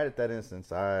pray. And right at that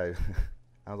instance, I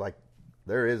was like,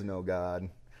 there is no God.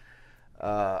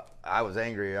 I was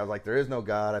angry. I was like, there is no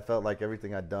God. I felt like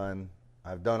everything I've done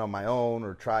on my own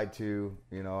or tried to.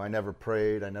 I never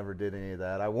prayed. I never did any of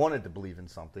that. I wanted to believe in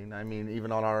something. I mean,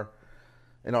 even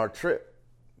in our trip,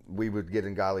 we would get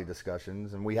in godly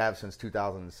discussions, and we have since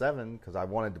 2007 because I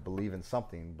wanted to believe in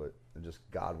something, but just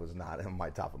God was not on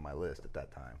my top of my list at that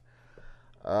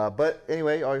time. But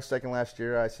anyway, August 2nd last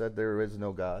year, I said there is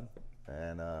no God,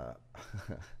 and I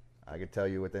could tell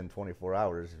you within 24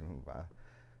 hours,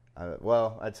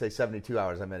 I'd say 72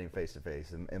 hours I met him face to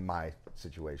face in my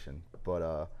situation.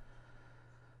 But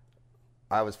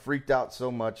I was freaked out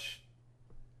so much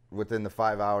within the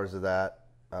 5 hours of that.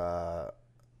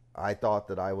 I thought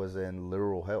that I was in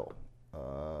literal hell.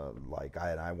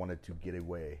 I wanted to get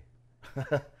away.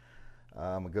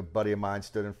 A good buddy of mine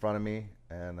stood in front of me,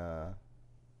 and I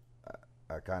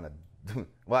kind of,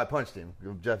 I punched him.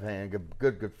 Jeff Hand,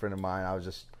 good friend of mine. I was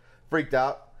just freaked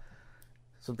out.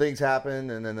 Some things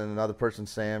happened, and then another person,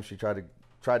 Sam, she tried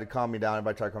to calm me down.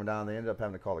 Everybody tried to calm me down. They ended up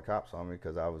having to call the cops on me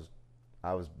because I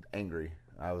was angry.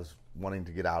 I was wanting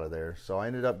to get out of there. So I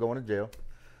ended up going to jail.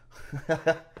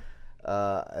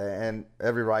 And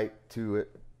every right to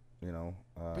it,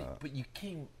 But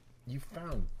you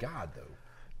found God, though.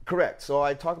 Correct. So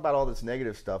I talk about all this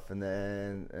negative stuff,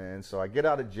 and so I get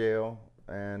out of jail,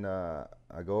 and I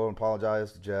go and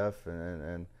apologize to Jeff,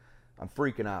 and I'm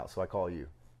freaking out, so I call you.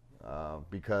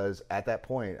 Because at that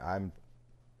point, I'm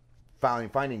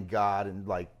finding God and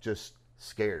like just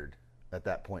scared at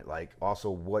that point. Like, also,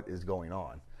 what is going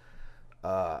on?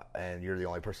 And you're the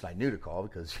only person I knew to call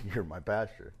because you're my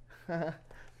pastor,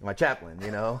 my chaplain.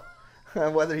 You know,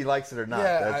 whether he likes it or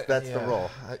not, that's the role.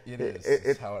 It is.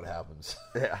 It's how it happens.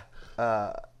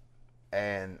 Yeah.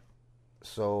 And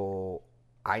so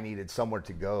I needed somewhere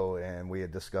to go, and we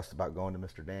had discussed about going to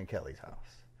Mr. Dan Kelly's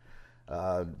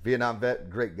house. Vietnam vet,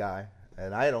 great guy,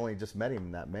 and I had only just met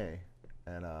him that May,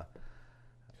 and a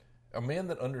man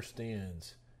that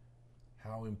understands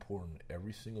how important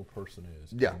every single person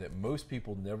is, Yeah. and that most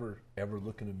people never ever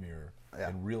look in a mirror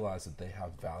and realize that they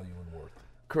have value and worth.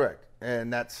 correct.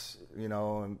 And that's, you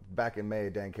know, and back in May,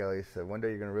 Dan Kelly said, one day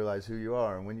you're going to realize who you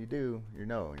are, and when you do, you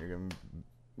know,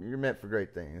 you're meant for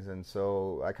great things. And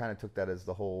so I kind of took that as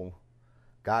the whole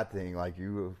God thing, like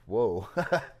whoa.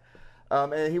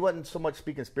 And he wasn't so much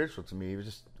speaking spiritual to me. He was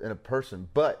just in a person,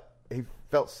 but he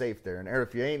felt safe there. And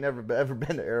if you ain't ever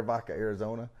been to Arivaca,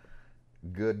 Arizona,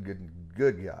 good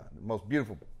God. The most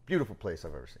beautiful place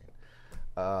I've ever seen.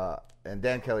 And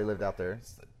Dan Kelly lived out there.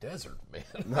 It's the desert, man.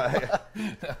 I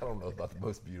don't know about the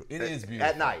most beautiful. It is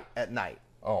beautiful. At night.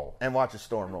 Oh. And watch a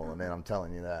storm rolling in, I'm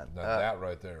telling you that. Now that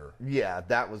right there. Yeah,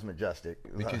 that was majestic.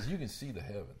 Because you can see the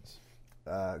heavens.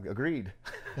 Agreed.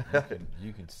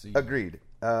 You can see. Agreed.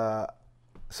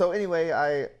 So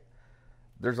anyway,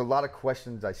 there's a lot of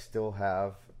questions I still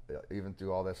have, even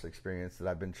through all this experience that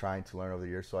I've been trying to learn over the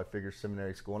years. So I figured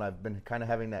seminary school, and I've been kind of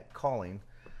having that calling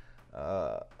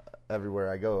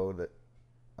everywhere I go that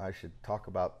I should talk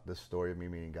about this story of me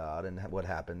meeting God and what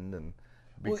happened, and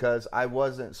because I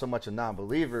wasn't so much a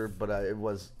non-believer, but it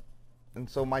was, and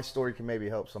so my story can maybe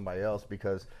help somebody else,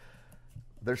 because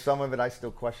there's some of it I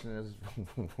still question is,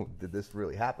 did this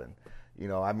really happen? You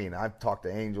know, I mean, I've talked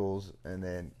to angels, and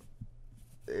then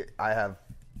I have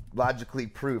logically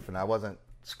proof, and I wasn't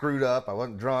screwed up, I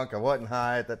wasn't drunk, I wasn't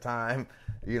high at the time.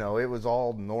 You know, it was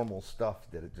all normal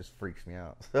stuff that it just freaks me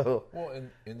out. So,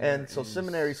 and so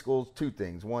seminary school's two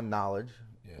things: one, knowledge,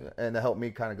 and to help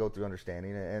me kind of go through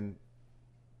understanding. And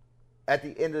at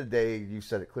the end of the day, you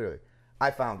said it clearly. I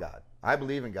found God. I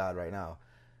believe in God right now.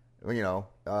 You know,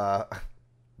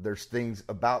 there's things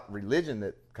about religion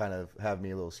that kind of have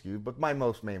me a little skewed, but my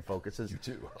main focus is you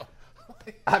too.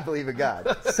 I believe in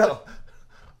God. So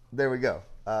there we go.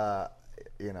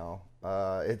 You know,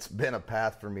 it's been a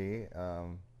path for me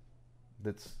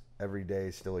that's every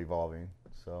day still evolving.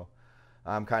 So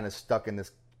I'm kind of stuck in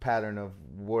this pattern of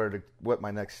what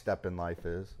my next step in life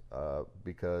is,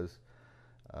 because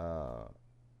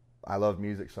I love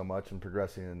music so much and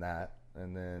progressing in that,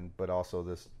 and then but also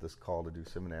this call to do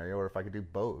seminary, or if I could do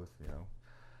both, you know.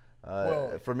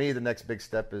 For me, the next big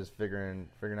step is figuring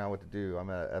out what to do. I'm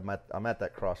at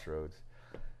that crossroads.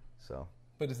 So,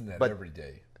 but isn't that every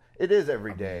day? It is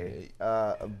every day,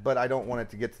 but I don't want it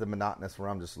to get to the monotonous where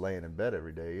I'm just laying in bed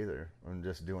every day either. I'm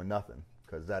just doing nothing,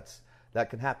 because that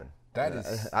can happen.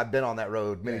 I've been on that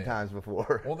road many times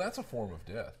before. Well, that's a form of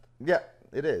death. Yeah,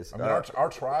 it is. I mean, our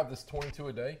tribe, this 22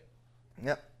 a day.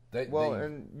 Yep.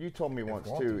 And you told me once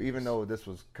too, even though this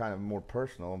was kind of more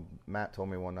personal, Matt told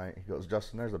me one night, he goes,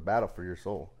 Justin, there's a battle for your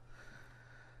soul.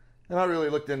 And I really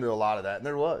looked into a lot of that, and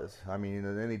there was. I mean,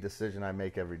 in any decision I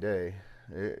make every day,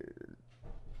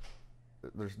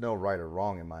 there's no right or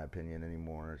wrong in my opinion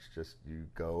anymore. It's just you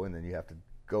go, and then you have to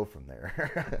go from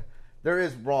there. There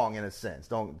is wrong in a sense.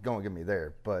 Don't get me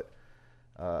there. But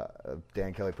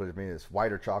Dan Kelly put it to me, it's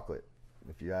white or chocolate.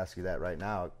 If you ask you that right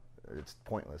now, it's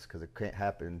pointless, because it can't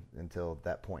happen until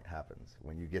that point happens,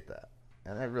 when you get that.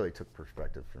 And that really took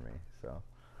perspective for me. So,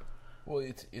 well,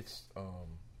 it's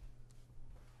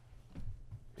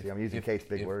see, I'm using Kate's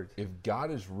big words. If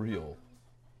God is real,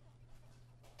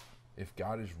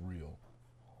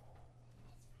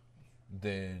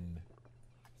 then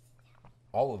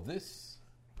all of this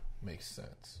makes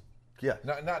sense. Yeah.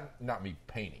 Not me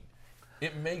painting.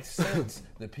 It makes sense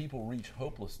that people reach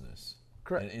hopelessness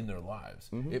in their lives.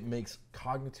 Mm-hmm. It makes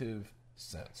cognitive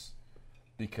sense,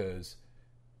 because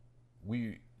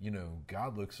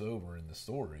God looks over in the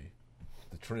story,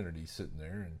 the Trinity sitting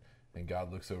there, and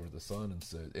God looks over the Son and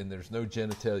says, and there's no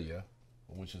genitalia,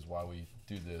 which is why we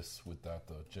do this without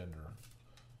the gender.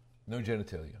 No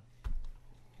genitalia.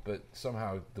 But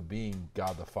somehow the being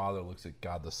God the Father looks at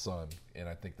God the Son, and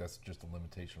I think that's just a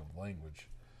limitation of language.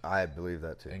 I believe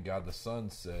that too. And God the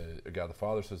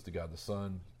Father says to God the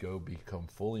Son, go become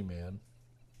fully man,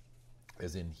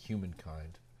 as in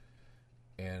humankind,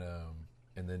 and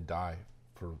then die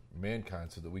for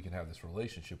mankind, so that we can have this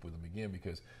relationship with him again,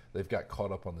 because they've got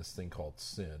caught up on this thing called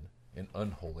sin and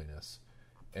unholiness.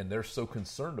 and they're so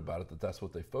concerned about it that that's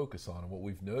what they focus on. And what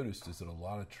we've noticed is that a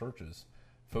lot of churches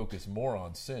focus more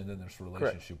on sin than this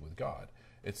relationship with God.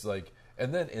 It's like,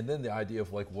 and then the idea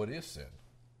of like, what is sin?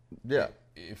 Yeah.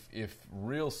 If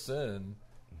real sin,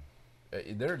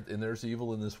 there's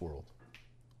evil in this world,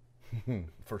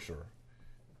 for sure.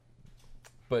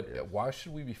 But why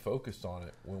should we be focused on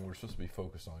it when we're supposed to be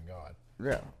focused on God?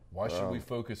 Yeah. Why should we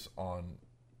focus on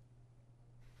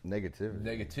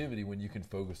negativity when you can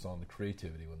focus on the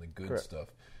creativity, on the good stuff,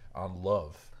 on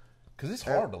love? Because it's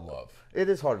hard to love. It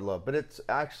is hard to love, but it's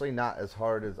actually not as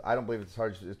hard as, I don't believe it's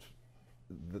hard. It's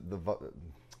the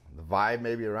vibe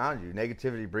maybe around you.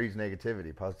 Negativity breeds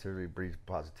negativity. Positivity breeds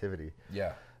positivity.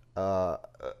 Yeah.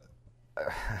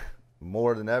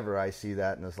 More than ever, I see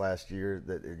that in this last year.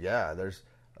 That there's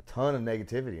a ton of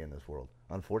negativity in this world,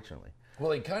 unfortunately.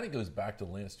 Well, it kind of goes back to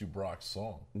Lance Dubrock's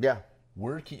song. Yeah.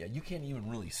 You can't even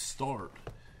really start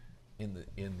in the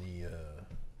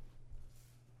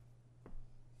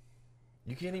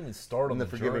you can't even start on the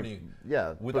journey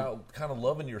without kind of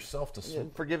loving yourself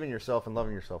forgiving yourself and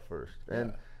loving yourself first.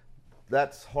 And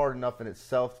that's hard enough in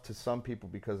itself to some people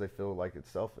because they feel like it's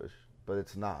selfish, but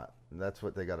it's not. And that's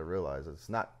what they got to realize. It's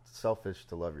not selfish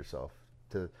to love yourself,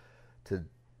 to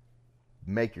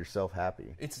make yourself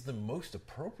happy. It's the most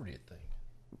appropriate thing.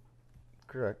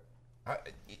 Correct.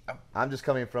 I'm just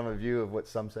coming from a view of what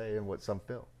some say and what some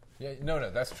feel. Yeah, no,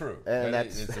 that's true. And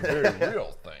it's a very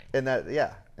real thing.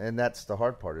 And that's the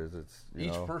hard part is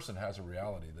each person has a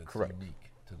reality that's unique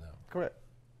to them. Correct.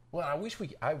 Well, I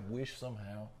wish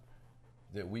somehow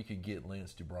that we could get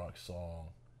Lance Dubrock's song.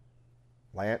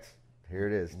 Lance, here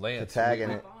it is. Lance, to tag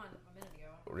in it.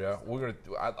 Yeah, we're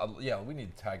gonna. We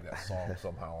need to tag that song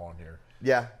somehow on here.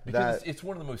 Yeah, because it's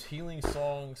one of the most healing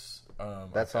songs.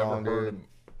 That song, dude.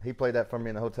 He played that for me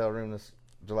in the hotel room this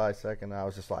July 2nd. And I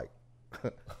was just like,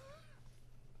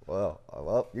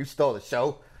 well, you stole the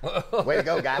show. Way to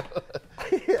go, guy.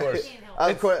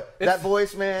 Of course. That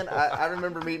voice, man. I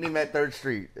remember meeting him at 3rd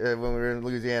Street when we were in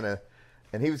Louisiana.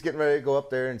 And he was getting ready to go up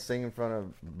there and sing in front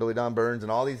of Billy Don Burns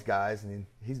and all these guys. And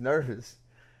he's nervous.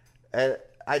 And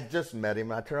I just met him.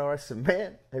 And I turned over. I said,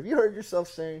 man, have you heard yourself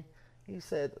sing? I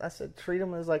said, treat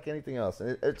him as like anything else.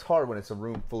 And it's hard when it's a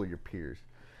room full of your peers.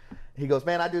 He goes,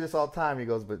 man, I do this all the time. He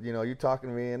goes, but, you're talking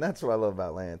to me, and that's what I love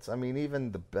about Lance. I mean,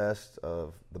 even the best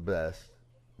of the best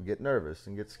get nervous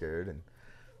and get scared. And,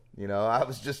 I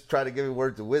was just trying to give him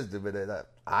words of wisdom, but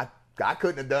I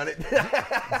couldn't have done it.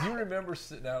 Do you remember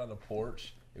sitting out on the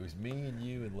porch? It was me and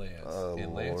you and Lance.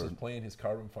 And Lance was playing his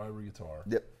carbon fiber guitar.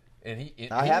 Yep. And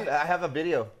I have a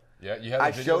video. Yeah, you have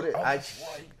a video? Showed it.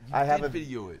 I have a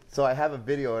video it. So I have a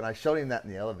video, and I showed him that in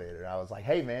the elevator. I was like,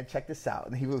 hey, man, check this out.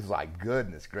 And he was like,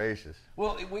 goodness gracious.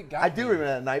 Well, I do remember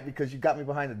that night because you got me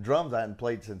behind the drums. I hadn't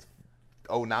played since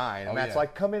 2009. And Matt's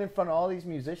like, come in front of all these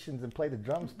musicians and play the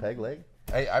drums, Peg Leg.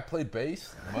 Hey, I played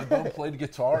bass. Mudbone played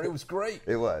guitar. It was great.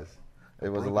 It was a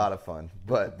lot of fun.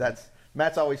 But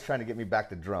Matt's always trying to get me back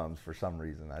to drums for some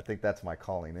reason. I think that's my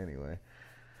calling anyway.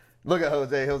 Look at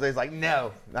Jose. Jose's like,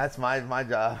 no, that's my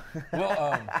job.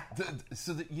 Well,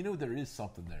 there is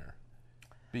something there,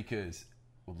 because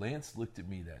Lance looked at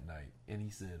me that night and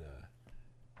he said,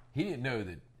 he didn't know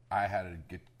that I had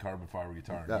a carbon fiber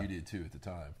guitar, and you did too at the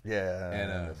time. Yeah,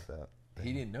 and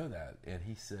he didn't know that, and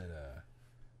he said,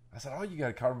 I said, oh, you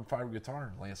got a carbon fiber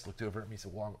guitar? And Lance looked over at me and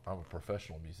said, well, I'm a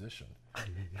professional musician.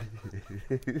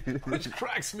 Which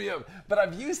cracks me up. But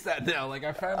I've used that now. Like,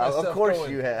 I found myself of course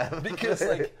going, you have. Because,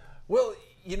 like, well,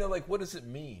 what does it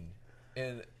mean?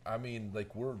 And, I mean,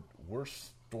 like, we're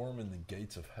storming the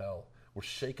gates of hell. We're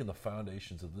shaking the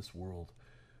foundations of this world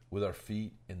with our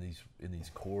feet in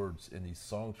these chords, in these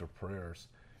songs or prayers.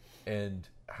 And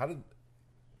I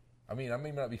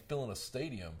may not be filling a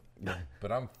stadium,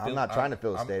 but I'm not trying to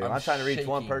fill a stadium. I'm trying to reach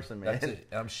one person, man. That's it.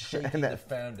 And I'm shaking the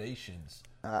foundations.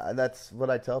 That's what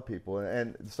I tell people.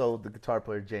 And so the guitar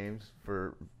player James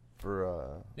for I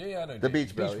know the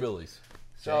James. Beach Billies.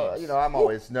 So I'm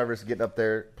always nervous getting up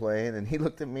there playing, and he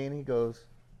looked at me and he goes,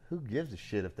 "Who gives a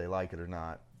shit if they like it or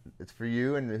not? It's for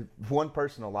you, and one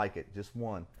person will like it, just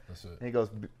one." That's it. And he goes,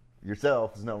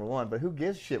 "Yourself is number one, but who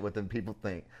gives a shit what them people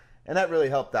think?" And that really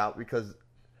helped out because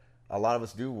a lot of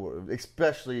us do,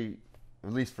 especially,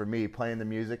 at least for me, playing the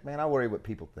music. Man, I worry what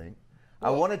people think.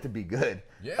 Well, I want it to be good.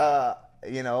 Yeah.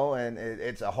 And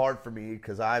it's hard for me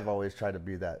because I've always tried to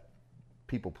be that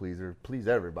people pleaser, please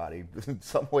everybody in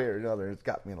some way or another. It's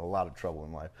got me in a lot of trouble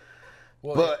in life.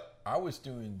 Well, but I was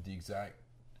doing the exact,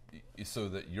 so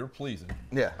that you're pleasing.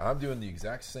 Yeah. I'm doing the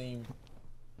exact same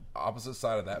opposite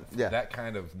side of that. Yeah. That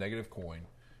kind of negative coin.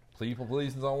 People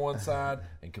pleasing on one side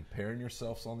and comparing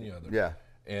yourselves on the other. Yeah.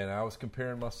 And I was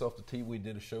comparing myself to T. We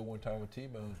did a show one time with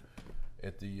T-Bone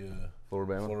at the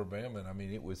Floribama, and I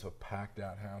mean, it was a packed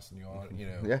out house in the audience. You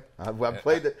know, Yeah, I've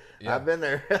played it. Yeah. I've been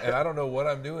there. And I don't know what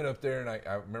I'm doing up there. And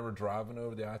I remember driving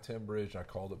over the I-10 bridge. And I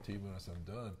called up T-Bone. I said,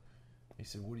 "I'm done." He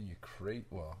said, "What are you crazy?"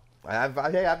 Well, I've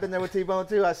been there with T-Bone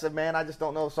too. I said, "Man, I just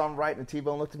don't know if I'm right." And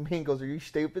T-Bone looked at me and goes, "Are you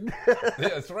stupid?" yeah,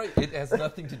 that's right. It has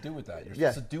nothing to do with that. You're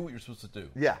supposed to do what you're supposed to do.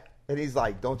 Yeah, and he's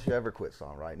like, "Don't you ever quit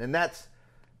songwriting." And that's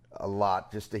a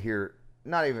lot just to hear.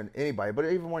 Not even anybody, but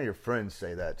even one of your friends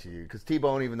say that to you. Because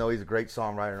T-Bone, even though he's a great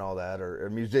songwriter and all that, or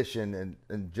a musician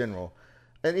in general,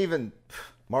 and even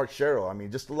Mark Sherrill, I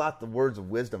mean, just a lot of words of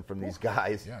wisdom from these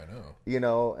guys. Yeah, I know. You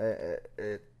know,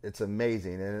 it's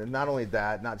amazing. And not only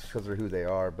that, not just because of who they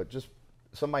are, but just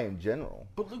somebody in general.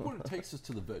 But look what it takes us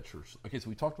to the vet church. Okay, so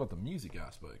we talked about the music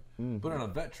aspect. But on a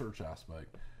vet church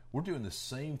aspect, we're doing the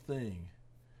same thing.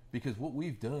 Because what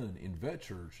we've done in vet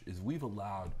church is we've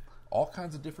allowed all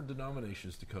kinds of different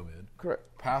denominations to come in. Correct.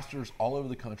 Pastors all over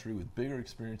the country with bigger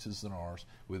experiences than ours,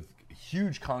 with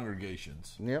huge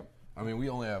congregations. Yep. I mean, we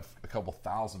only have a couple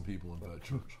thousand people in vet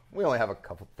church. We only have a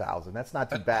couple thousand. That's not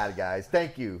too bad, guys.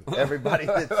 Thank you, everybody.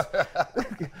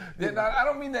 I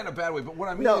don't mean that in a bad way, but what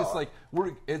I mean is like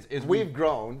we've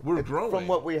grown. We're growing from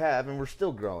what we have, and we're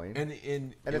still growing. And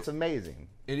it's amazing.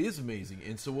 It is amazing.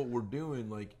 And so what we're doing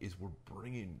is we're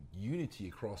bringing unity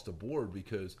across the board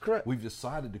because we've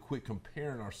decided to quit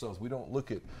comparing ourselves. We don't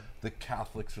look at the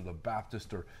Catholics or the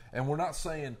Baptist and we're not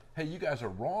saying, "Hey, you guys are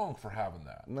wrong for having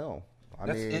that." No. I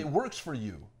mean, it works for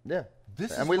you. Yeah.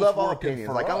 This and is we what's love all working opinions.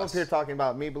 for Like, I'm us. up here talking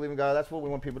about me believing God. That's what we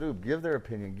want people to do. Give their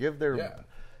opinion.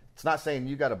 It's not saying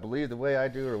you got to believe the way I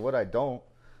do or what I don't.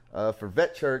 For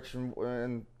Vet Church,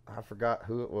 and I forgot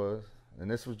who it was, and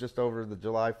this was just over the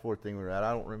July 4th thing we were at.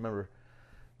 I don't remember.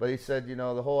 But he said, you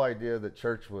know, the whole idea that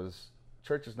church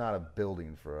is not a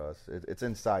building for us. It's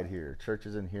inside here. Church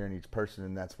is in here in each person,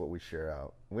 and that's what we share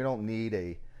out. We don't need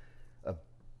a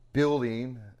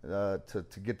building to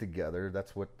get together.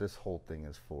 That's what this whole thing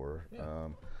is for. Yeah.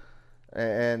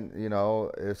 And you know,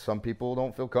 if some people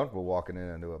don't feel comfortable walking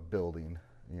into a building,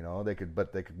 you know, they could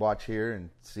watch here and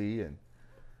see, and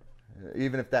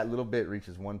even if that little bit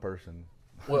reaches one person.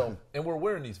 Well, and we're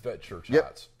wearing these vet church Yep.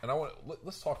 hats, and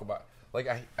let's talk about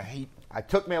I hate. It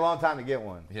took me a long time to get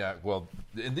one. Yeah, well,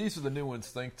 and these are the new ones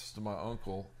thanks to my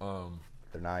uncle.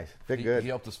 They're nice, fit he, good. He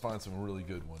helped us find some really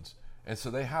good ones, and so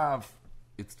they have.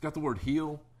 It's got the word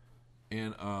heal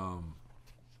and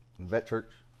Vet Church.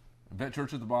 Vet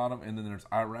Church at the bottom, and then there's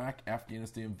Iraq,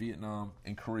 Afghanistan, Vietnam,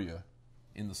 and Korea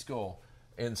in the skull.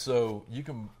 And so you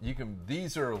can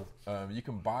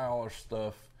buy all our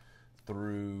stuff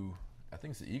through, I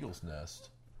think it's the Eagle's Nest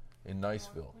in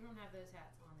Niceville. We don't have those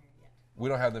hats on there yet. We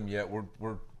don't have them yet.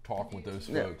 We're talking with those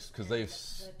folks because they've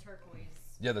The turquoise.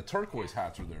 yeah, the turquoise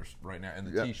hats are theirs right now, and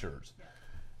the T-shirts. Yeah.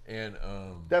 And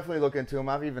Definitely look into them.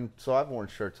 I've worn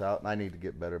shirts out, and I need to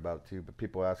get better about it too. But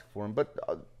people ask for them. But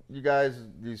you guys,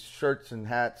 these shirts and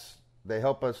hats, they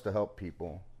help us to help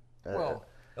people. well,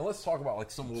 and let's talk about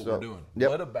like some of what we're doing. Yep.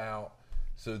 What about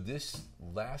this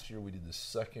last year we did the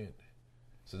second.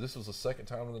 So this was the second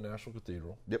time in the National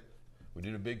Cathedral. Yep. We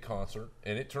did a big concert,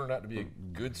 and it turned out to be a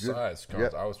good sized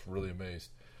concert. Yep. I was really amazed.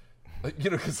 Like,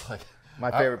 you know, because like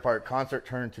My favorite part: concert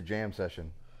turned to jam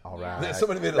session. All right, Yeah,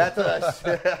 somebody made a that's us.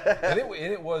 and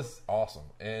it was awesome,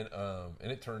 and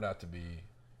it turned out to be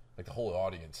like the whole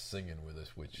audience singing with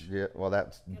us, which Yeah, well,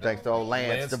 that's thanks to old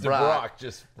Lance Lance DeBrock.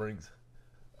 just brings.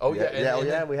 Oh yeah, and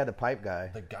yeah. We had the pipe guy.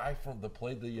 the guy from that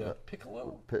played the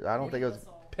piccolo. I don't think it was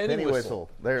Penny Penny Whistle.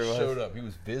 There it was. Showed up. He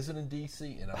was visiting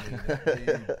DC, and I mean, that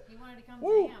dude, He wanted to come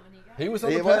Woo. jam, and he got he was it.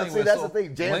 on the Yeah, well, Penny see, Whistle. that's the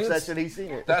thing. Jam Lance- session, he's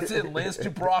seen it. That's it. Lance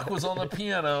DeBrock was on the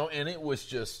piano, and it was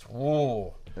just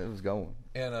whoa. It was going.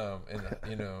 And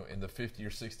you know, and the 50 or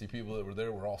 60 people that were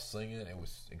there were all singing. It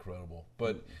was incredible.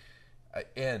 But I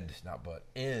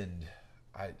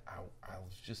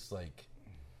was just like,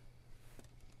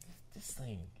 this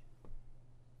thing.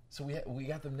 So we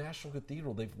got the National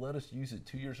Cathedral. They've let us use it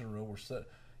 2 years in a row. We're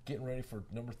getting ready for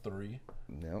number 3.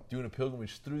 Yep. Doing a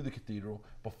pilgrimage through the cathedral.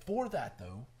 Before that,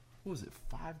 though, what was it?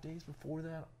 5 days before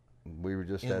that, We were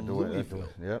just in at the Louisville.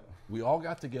 Yep. We all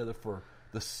got together for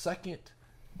the second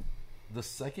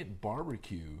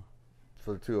barbecue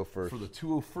For the 201st. for the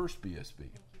 201st BSB.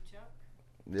 Thank you, Chuck.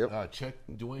 Yep. Chuck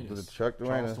Duenas, The Chuck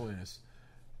Charles Duenas,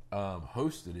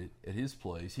 hosted it at his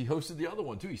place. He hosted the other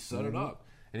one too. He set it up,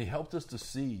 and he helped us to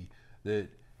see that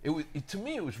to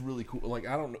me, it was really cool. Like,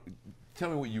 I don't know. Tell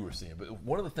me what you were seeing, but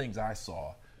one of the things I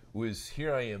saw was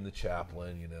here I am, the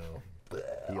chaplain. You know,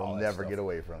 You'll all that never stuff. get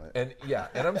away from it. And yeah,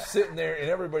 and I'm sitting there, and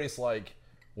everybody's like,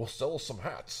 "Well, sell us some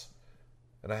hats."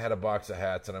 and I had a box of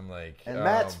hats, and I'm like, And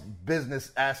Matt's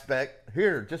business aspect,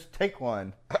 here, just take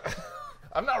one.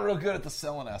 I'm not real good at the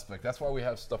selling aspect. That's why we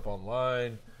have stuff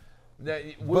online.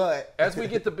 But as we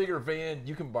get the bigger van,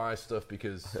 you can buy stuff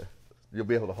because you'll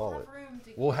be able to haul it.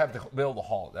 we'll have to be able to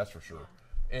haul it. That's for sure.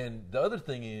 And the other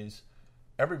thing is,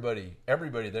 everybody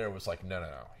there was like, no,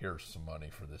 here's some money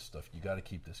for this stuff. You got to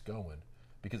keep this going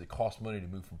because it costs money to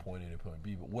move from point A to point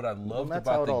B. But what I loved that's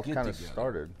about how it the all get kind of together,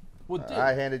 started. well, it did.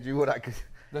 I handed you what I could.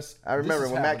 I remember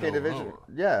when Matt came to visit.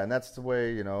 Yeah, and that's the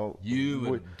way, you know.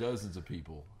 You and dozens of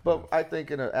people. But I think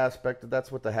in an aspect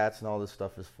that's what the hats and all this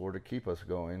stuff is for, to keep us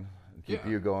going. Keep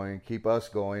you going, keep us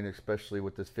going, especially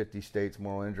with this 50 states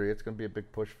moral injury. It's going to be a big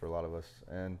push for a lot of us.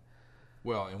 And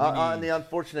and the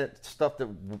unfortunate stuff that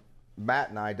Matt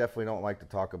and I definitely don't like to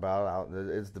talk about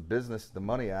is the business, the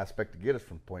money aspect to get us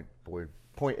from point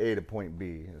A to point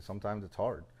B. And sometimes it's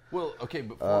hard. Well, okay,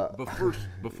 but first,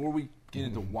 before we get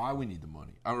into why we need the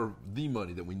money, or the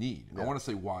money that we need, I want to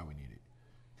say why we need it.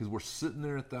 Because we're sitting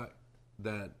there at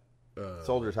that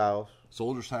soldier's house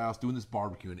doing this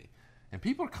barbecue, and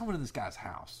people are coming to this guy's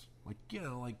house, like, you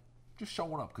know, like just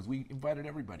showing up because we invited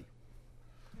everybody.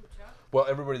 Well,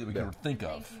 everybody that we can think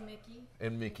of. Thank you, Mickey.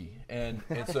 And Mickey. And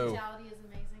so Hospitality is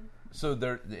amazing. So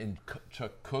they're in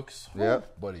Chuck Cooks,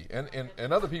 buddy,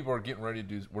 and other people are getting ready to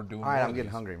do. We're doing. All right, I'm getting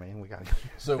hungry, man. We got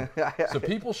to. So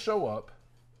people show up,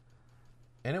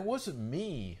 and it wasn't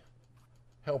me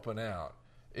helping out.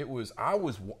 It was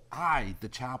I, the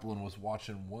chaplain, was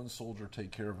watching one soldier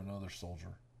take care of another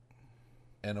soldier,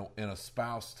 and a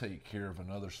spouse take care of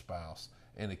another spouse,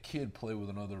 and a kid play with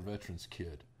another veteran's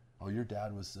kid. Oh, your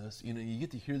dad was this. You know, you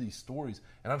get to hear these stories,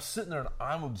 and I'm sitting there and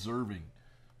I'm observing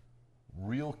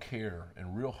real care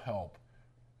and real help.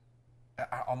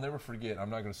 I'll never forget.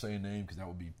 I'm not going to say a name because that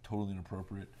would be totally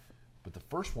inappropriate. But the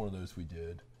first one of those we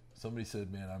did, somebody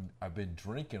said, "Man, I've been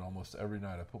drinking almost every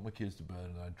night. I put my kids to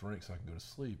bed and I drink so I can go to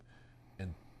sleep."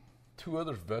 And two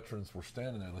other veterans were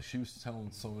standing there. Like, she was telling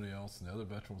somebody else, and the other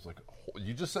veteran was like,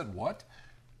 "You just said what?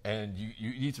 And you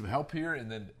need some help here?"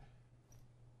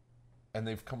 And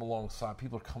they've come alongside.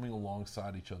 People are coming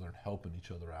alongside each other and helping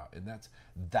each other out, and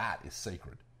that is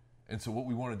sacred. And so what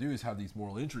we want to do is have these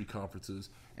moral injury conferences,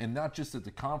 and not just at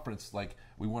the conference. Like,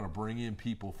 we want to bring in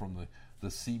people from the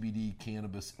CBD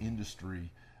cannabis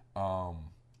industry and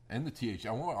the THC.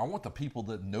 I want the people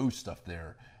that know stuff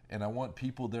there, and I want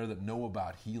people there that know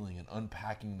about healing and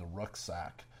unpacking the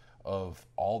rucksack of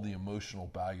all the emotional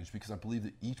baggage, because I believe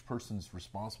that each person's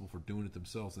responsible for doing it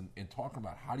themselves, and talking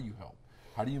about how do you help?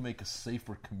 How do you make a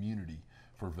safer community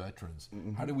for veterans?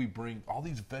 Mm-hmm. How do we bring all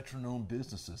these veteran-owned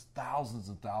businesses, thousands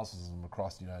and thousands of them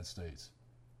across the United States?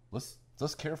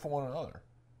 Let's care for one another.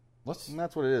 And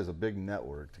that's what it is, a big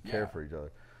network to care for each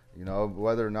other. You know,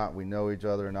 whether or not we know each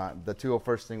other or not. The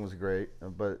 201st thing was great,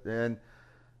 but then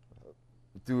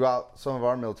throughout some of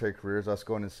our military careers, us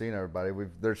going and seeing everybody,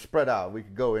 they're spread out. We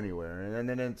could go anywhere, and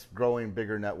then it's growing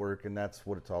bigger network, and that's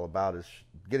what it's all about, is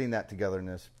getting that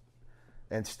togetherness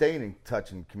and staying in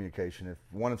touch and communication.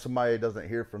 If somebody doesn't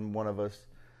hear from one of us,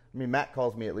 I mean, Matt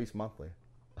calls me at least monthly,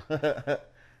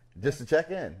 just to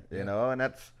check in, you know, and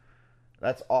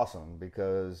that's awesome,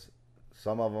 because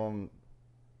some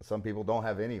people don't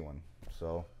have anyone.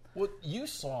 So, well, you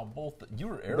saw both. You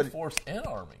were Air Force and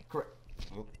Army. Correct.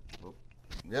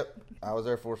 Yep, I was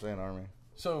Air Force and Army.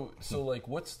 So like,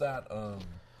 what's that?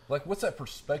 What's that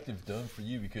perspective done for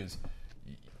you? Because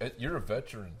you're a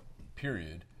veteran,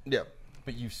 period. Yep.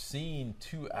 But you've seen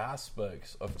two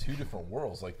aspects of two different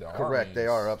worlds, like the Army. Correct, they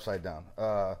are upside down.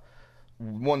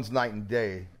 One's night and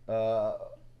day.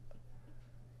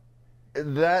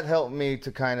 That helped me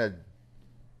to kind of.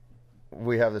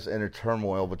 We have this inner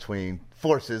turmoil between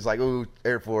forces, like, ooh,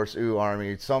 Air Force, ooh,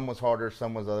 Army. Some was harder,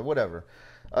 some was other, whatever.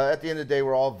 At the end of the day,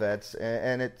 we're all vets,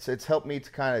 and it's helped me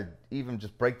to kind of even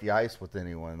just break the ice with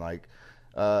anyone, like,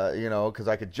 you know, because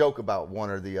I could joke about one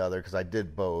or the other, because I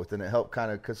did both, and it helped kind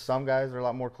of, because some guys are a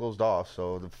lot more closed off.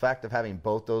 So the fact of having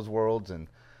both those worlds and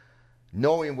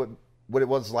knowing what it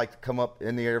was like to come up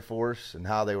in the Air Force and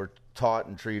how they were taught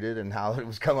and treated, and how it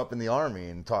was come up in the Army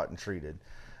and taught and treated,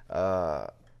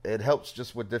 it helps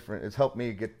just with different. It's helped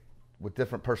me get with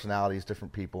different personalities,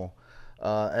 different people,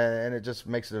 and it just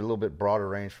makes it a little bit broader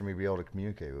range for me to be able to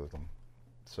communicate with them.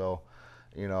 So,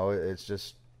 you know, it's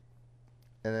just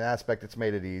in an aspect, it's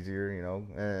made it easier, you know,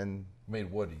 and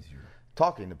made what easier?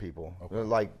 Talking to people,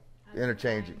 like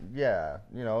interchanging,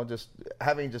 you know, just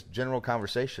having just general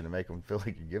conversation to make them feel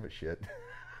like you give a shit,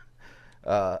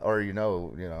 or you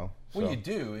know. Well, you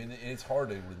do, and it's hard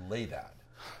to relay that.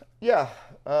 Yeah,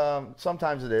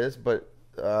 sometimes it is, but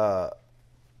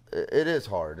it is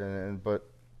hard, but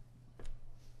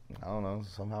I don't know.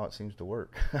 Somehow it seems to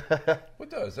work. It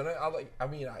does, and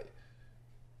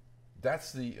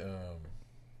that's the,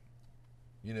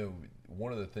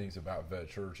 one of the things about Vet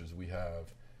Church is we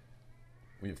have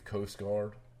Coast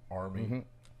Guard, Army,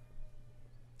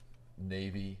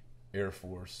 Navy, Air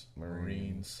Force,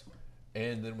 Marines,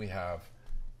 and then we have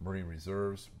Marine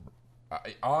Reserves,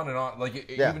 on and on. Like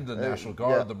even the National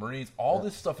Guard, the Marines, all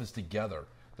this stuff is together.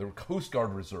 There were Coast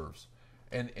Guard reserves,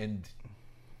 and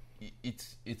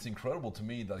it's incredible to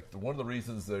me. Like one of the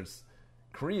reasons there's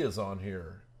Korea's on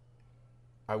here.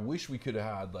 I wish we could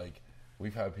have had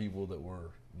we've had people that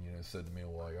were said to me,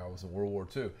 well, I was in World War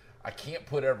II. I can't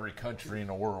put every country in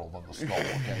the world on the skull.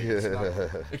 Okay, it's not,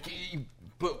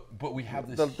 but we have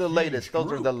this the latest. group.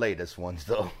 Those are the latest ones,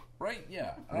 though. Right?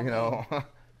 Yeah.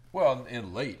 Well,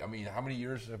 in late. I mean, how many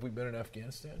years have we been in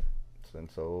Afghanistan?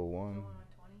 Since 01.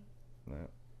 Yeah.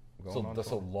 So that's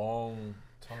 20. A long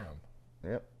time.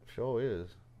 Yep, sure is.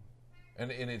 And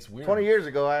it's weird. 20 years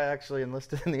ago, I actually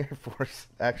enlisted in the Air Force.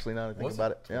 Actually, now that I think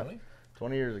about it. 20? Yeah,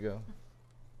 20 years ago.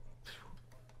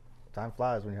 Time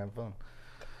flies when you're having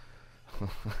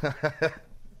fun.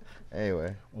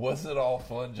 Anyway. Was it all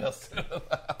fun, Justin?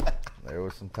 There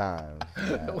were some times.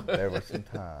 Man. There were some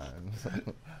times.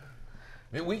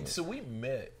 We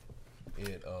met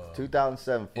in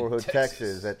 2007, Fort Hood,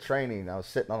 Texas, at training. I was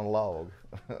sitting on a log.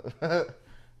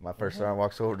 My first sergeant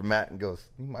walks over to Matt and goes,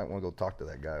 "You might want to go talk to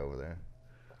that guy over there."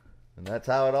 And that's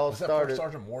how it all started. First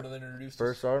Sergeant Moore that introduced us?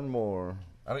 First Sergeant Moore.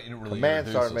 I didn't really Command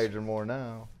Sergeant Major Moore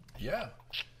now. Yeah.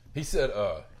 He said,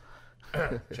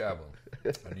 Chaplain,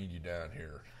 I need you down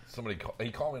here. He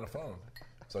called me on the phone.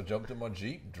 So I jumped in my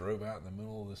Jeep and drove out in the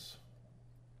middle of this.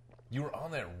 You were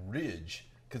on that ridge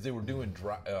because they were doing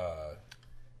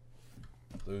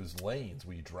those lanes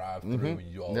where you drive through and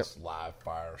you do all this live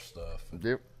fire stuff.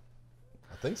 Yep.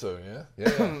 I think so, yeah.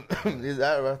 Yeah.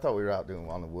 I thought we were out doing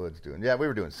on the woods doing. Yeah, we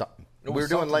were doing something. We were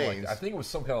doing lanes. I think it was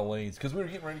some kind of lanes because we were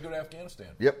getting ready to go to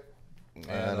Afghanistan. Yep.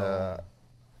 And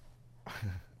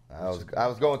I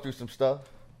was going through some stuff.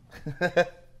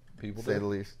 People, to say the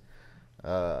least.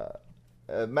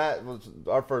 Matt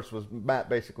Matt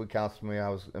basically counseled me. I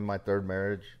was in my third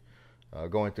marriage,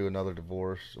 going through another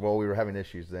divorce. Well, we were having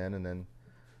issues then, and then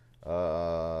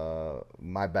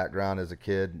my background as a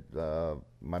kid,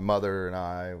 my mother and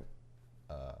I,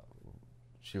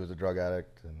 she was a drug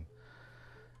addict and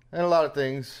a lot of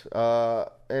things.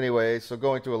 Anyway, so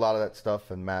going through a lot of that stuff,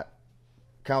 and Matt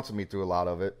counseled me through a lot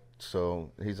of it.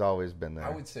 So he's always been there.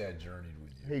 I would say I journeyed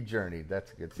with you. He journeyed.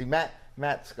 That's good. See,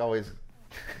 Matt's always,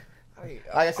 like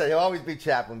I said, he'll always be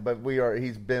chaplain, but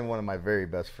he's been one of my very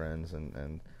best friends,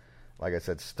 and like I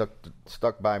said,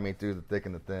 stuck by me through the thick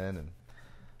and the thin, and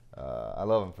I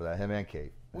love him for that. Him and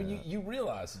Kate. Well, you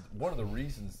realize one of the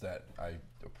reasons that I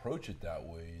approach it that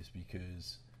way is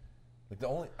because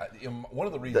one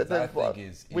of the reasons I think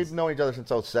is we've known each other since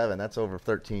 2007. That's over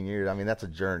 13 years. I mean, that's a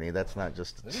journey. That's not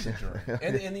just a journey.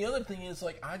 and the other thing is,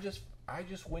 I just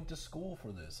went to school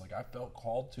for this. Like, I felt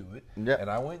called to it, and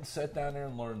I went and sat down there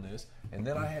and learned this. And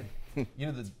then I had,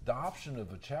 the option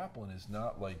of a chaplain is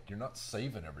not like you're not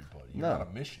saving everybody. You're not a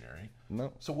missionary.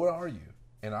 No. So what are you?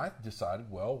 And I decided,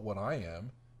 well, what I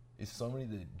am is somebody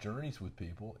that journeys with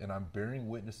people, and I'm bearing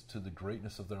witness to the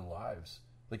greatness of their lives.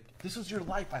 Like, this is your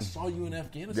life. I saw you in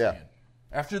Afghanistan. Yeah.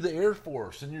 After the Air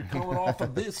Force, and you're coming off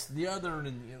of this, the other,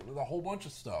 and a whole bunch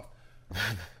of stuff.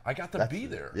 I got to be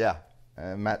there. Yeah.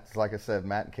 And Matt, like I said,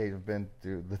 Matt and Kate have been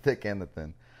through the thick and the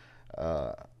thin.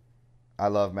 I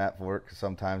love Matt for it because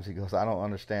sometimes he goes, I don't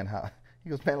understand how. He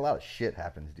goes, man, a lot of shit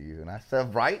happens to you. And I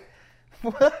said, right?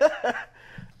 And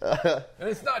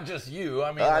it's not just you.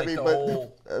 I mean, the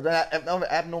whole... An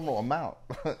abnormal amount,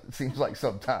 it seems like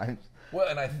sometimes. Well,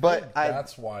 and I think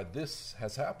that's why this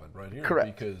has happened right here.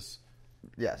 Correct. Because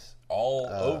yes, all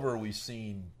over we've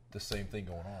seen the same thing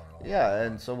going on.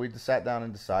 And so we sat down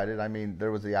and decided. I mean,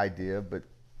 there was the idea, but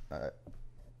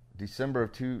December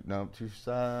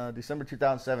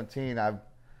 2017, I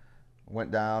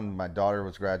went down. My daughter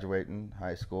was graduating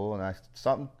high school, and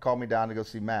something called me down to go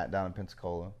see Matt down in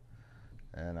Pensacola.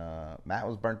 And Matt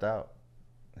was burnt out.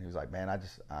 He was like, man, I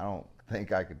don't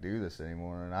think I could do this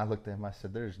anymore. And I looked at him, I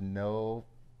said, there's no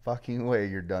fucking way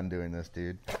you're done doing this,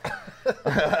 dude.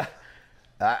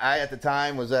 I at the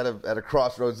time was at a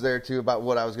crossroads there too about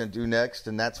what I was going to do next,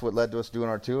 and that's what led to us doing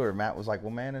our tour. Matt was like,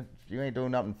 well, man, if you ain't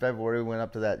doing nothing in February, we went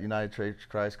up to that United Church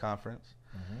Christ conference.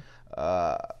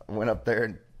 Went up there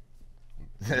and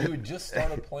you had just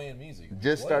started playing music.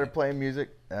 Started playing music,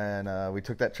 and we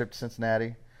took that trip to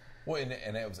Cincinnati. Well,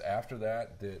 and it was after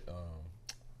that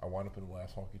I wound up in the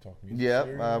last Honky Tonk Music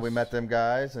Series. We met them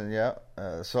guys, and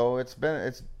so it's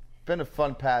been a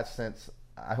fun path since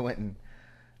I went and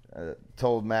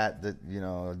told Matt that,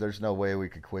 there's no way we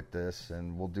could quit this,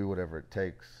 and we'll do whatever it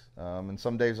takes. And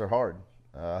some days are hard.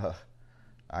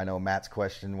 I know Matt's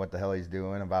questioned what the hell he's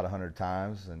doing about 100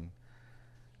 times, and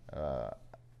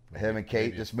him and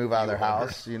Kate just move out of their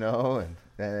house, and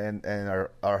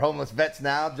our homeless vets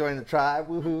now join the tribe.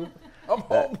 Woohoo! I'm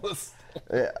homeless.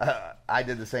 I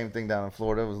did the same thing down in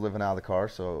Florida. Was living out of the car,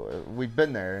 so we've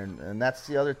been there, and that's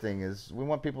the other thing is we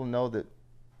want people to know that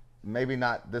maybe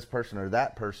not this person or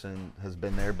that person has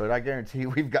been there, but I guarantee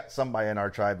we've got somebody in our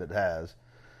tribe that has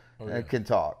and can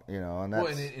talk, and that's...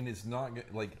 Well, and it's not,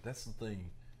 like, that's the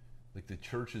thing, like the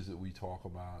churches that we talk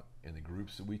about and the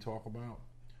groups that we talk about,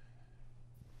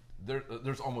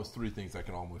 there's almost three things I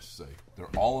can almost say. They're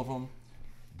all of them,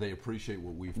 they appreciate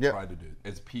what we've tried to do.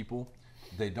 As people,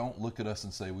 they don't look at us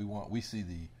and say, we see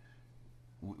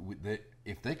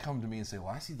if they come to me and say, well,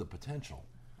 I see the potential,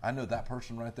 I know that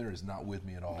person right there is not with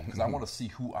me at all because I want to see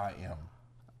who I am.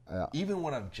 Yeah. Even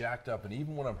when I'm jacked up and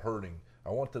even when I'm hurting,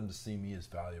 I want them to see me as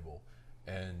valuable.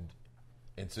 And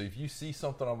so if you see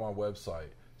something on my website,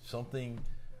 something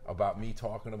about me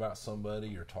talking about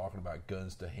somebody or talking about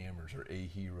Guns to Hammers or A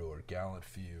Hero or Gallant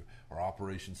Few or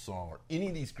Operation Song or any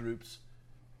of these groups,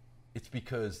 it's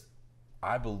because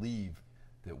I believe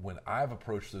that when I've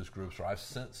approached those groups or I've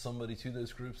sent somebody to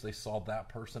those groups, they saw that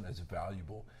person as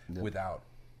valuable without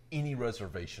any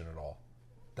reservation at all.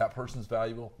 That person's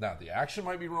valuable. Now, the action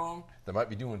might be wrong. They might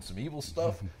be doing some evil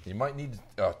stuff. You might need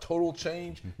a total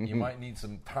change. You might need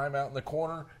some time out in the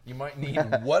corner. You might need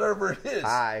whatever it is.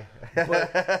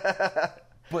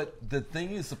 But the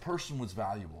thing is, the person was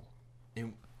valuable.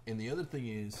 And the other thing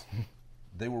is,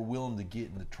 they were willing to get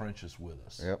in the trenches with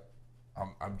us. Yep.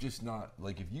 I'm just not,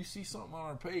 like, if you see something on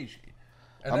our page...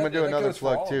 I'm going to do another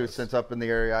plug, too, since up in the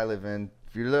area I live in.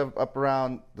 If you live up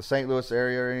around the St. Louis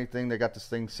area or anything, they got this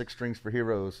thing, 6 Strings for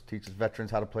Heroes, teaches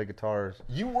veterans how to play guitars.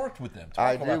 You worked with them.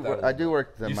 I do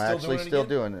work with them. I'm actually still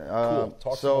doing it. Cool.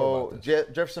 Talk some more about this.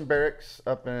 Jefferson Barracks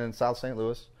up in South St.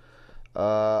 Louis,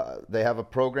 they have a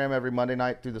program every Monday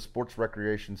night through the sports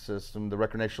recreation system, the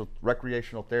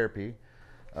recreational therapy.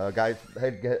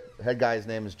 Head guy's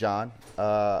name is John.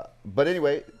 But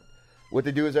anyway, what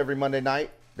they do is every Monday night,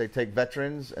 they take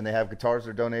veterans and they have guitars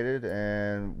that are donated,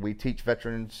 and we teach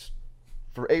veterans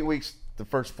for 8 weeks the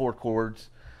first 4 chords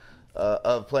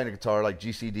of playing a guitar, like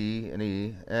G, C, D, and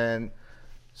E. And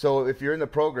so if you're in the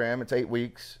program, it's 8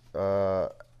 weeks.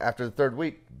 After the 3rd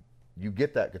week, you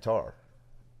get that guitar.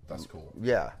 That's cool.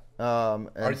 Yeah.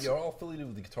 Are you all affiliated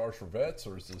with the Guitars for Vets,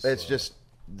 or is this? It's just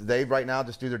they right now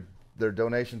just do their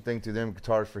donation thing to them,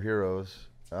 Guitars for Heroes.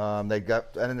 They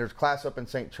got, and then there's class up in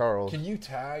St. Charles. Can you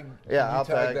tag? I'll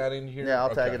tag that in here. Yeah,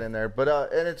 I'll tag it in there. But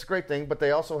and it's a great thing. But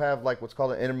they also have like what's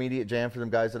called an intermediate jam for them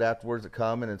guys that afterwards that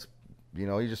come, and it's you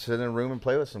just sit in a room and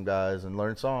play with some guys and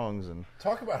learn songs and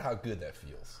talk about how good that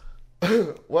feels.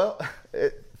 Well,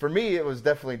 for me it was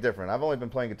definitely different. I've only been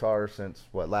playing guitar since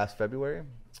last February.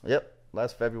 Yep,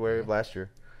 last February of last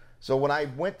year. So when I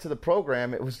went to the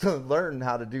program, it was to learn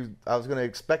how to do. I was going to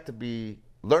expect to be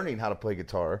learning how to play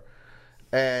guitar.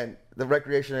 And the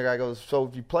recreation guy goes, so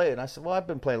if you play it? And I said, well, I've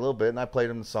been playing a little bit. And I played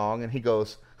him the song. And he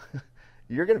goes,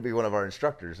 you're going to be one of our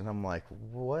instructors. And I'm like,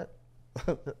 what?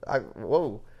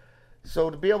 Whoa. So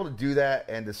to be able to do that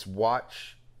and just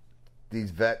watch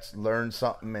these vets learn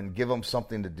something and give them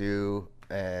something to do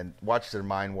and watch their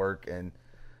mind work. And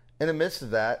in the midst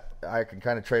of that, I can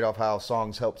kind of trade off how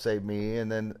songs help save me and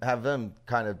then have them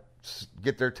kind of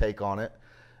get their take on it.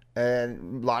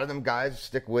 And a lot of them guys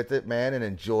stick with it, man, and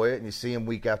enjoy it, and you see them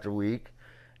week after week.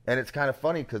 And it's kind of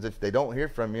funny because if they don't hear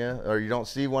from you or you don't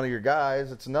see one of your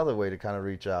guys, it's another way to kind of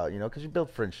reach out, because you build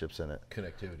friendships in it.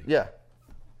 Connectivity. Yeah.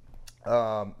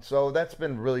 So that's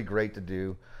been really great to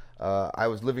do. I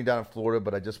was living down in Florida,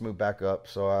 but I just moved back up,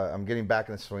 so I'm getting back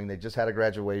in the swing. They just had a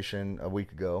graduation a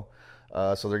week ago,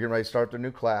 so they're getting ready to start their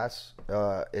new class.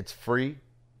 It's free.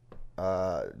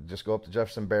 Just go up to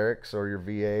Jefferson Barracks or your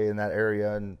VA in that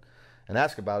area and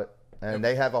ask about it. And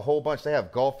they have a whole bunch. They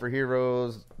have Golf for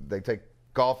Heroes. They take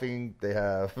golfing. They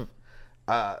have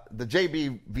the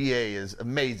JB VA is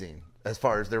amazing as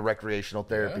far as their recreational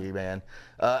therapy, man.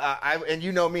 And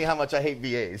you know me how much I hate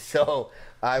VAs, so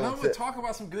I would talk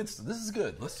about some good stuff. This is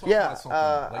good. Let's talk about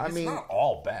something. It's not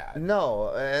all bad.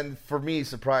 No, and for me,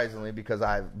 surprisingly, because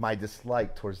my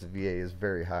dislike towards the VA is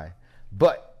very high,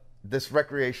 but this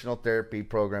recreational therapy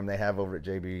program they have over at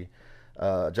JB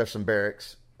Jefferson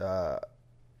Barracks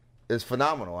is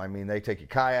phenomenal. I mean, they take you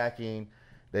kayaking.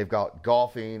 They've got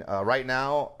golfing. Right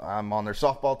now, I'm on their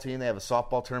softball team. They have a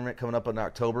softball tournament coming up in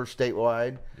October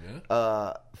statewide.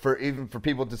 Yeah. For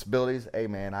people with disabilities, hey,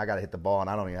 man, I got to hit the ball, and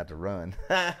I don't even have to run.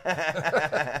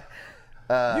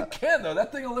 You can though.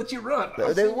 That thing will let you run.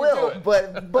 They will,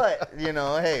 but you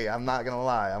know, hey, I'm not gonna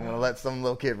lie. I'm gonna let some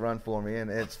little kid run for me, and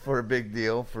it's for a big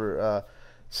deal.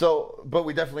 But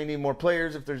we definitely need more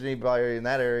players if there's anybody in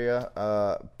that area.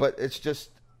 But it's just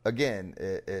again,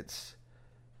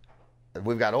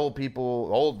 we've got old people,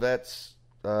 old vets,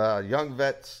 young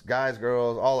vets, guys,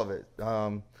 girls, all of it.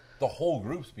 The whole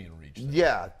group's being reached.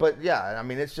 Yeah, I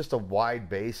mean, it's just a wide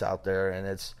base out there, and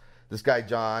it's this guy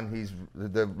John. He's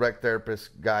the rec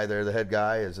therapist guy there. The head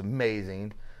guy is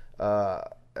amazing,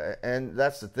 and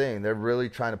that's the thing. They're really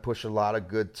trying to push a lot of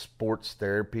good sports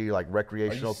therapy, like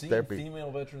recreational therapy. Female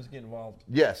veterans get involved?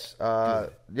 Yes,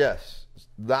 yes,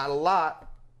 not a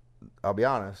lot. I'll be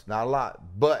honest, not a lot,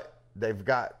 but they've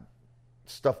got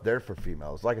stuff there for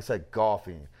females. Like I said,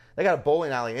 golfing. They got a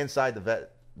bowling alley inside the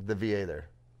VA there.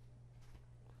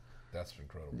 That's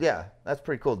incredible. Yeah, that's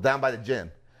pretty cool. Down by the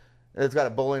gym. It's got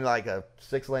a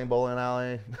 6-lane bowling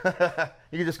alley.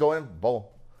 You can just go in and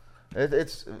bowl.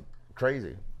 It's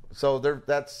crazy. So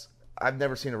I've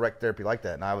never seen a rec therapy like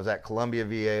that. And I was at Columbia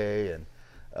VA and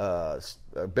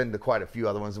I've been to quite a few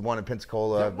other ones. One in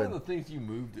Pensacola. One of the things you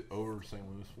moved over to St.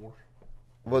 Louis for?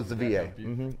 Was the VA.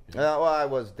 Mm-hmm. Yeah. Well, I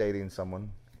was dating someone.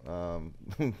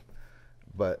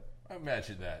 But I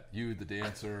imagine that. You, the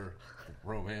dancer, the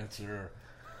romancer.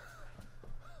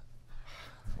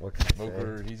 What can I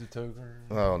Smoker, say? he's a toker.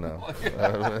 Oh no!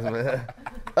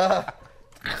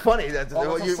 Funny that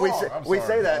we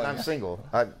say that, and I'm single.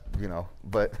 But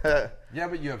yeah,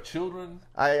 but you have children.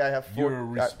 I have 4. You're a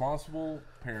responsible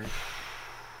parent.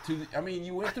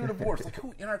 You went through a divorce. Like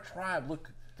who in our tribe?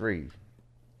 Look, 3.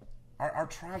 Our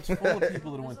tribe's full of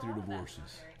people that went through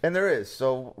divorces. And there is.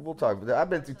 So we'll talk about that.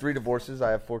 I've been through 3 divorces. I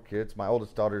have 4 kids. My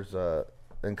oldest daughter's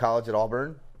in college at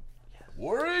Auburn.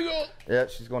 War Eagle. Yeah,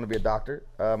 she's going to be a doctor.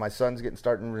 My son's getting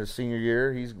started in his senior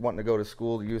year. He's wanting to go to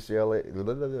school to UCLA,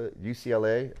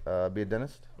 be a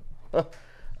dentist. And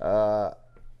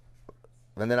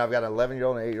then I've got an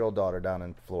 11-year-old and an 8-year-old daughter down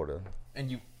in Florida. And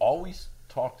you always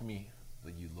talk to me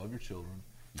that you love your children.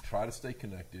 You try to stay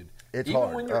connected. It's even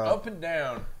hard. when you're up and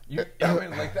down.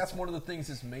 That's one of the things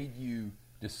that's made you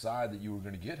decide that you were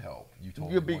going to get help. You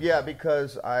told me.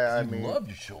 Because I love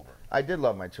your children. I did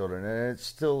love my children, and it's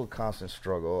still a constant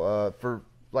struggle.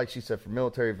 Like she said, for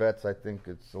military vets, I think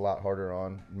it's a lot harder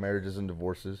on marriages and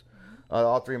divorces.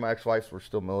 All 3 of my ex-wives were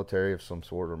still military of some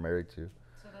sort or married to.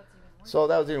 So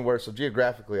that was even worse. So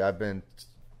geographically, I've been,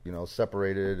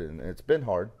 separated, and it's been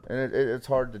hard, and it's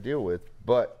hard to deal with.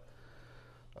 But,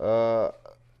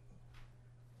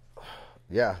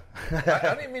 yeah.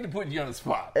 I didn't mean to put you on the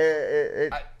spot.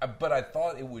 But I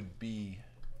thought it would be.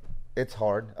 It's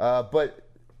hard, but.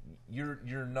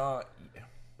 You're not.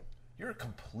 You're a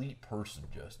complete person,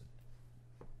 Justin.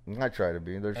 I try to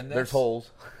be. There's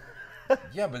holes.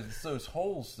 Yeah, but it's those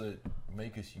holes that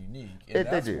make us unique, and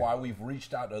that's why we've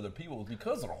reached out to other people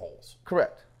because of the holes.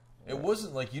 Correct. It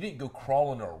wasn't like you didn't go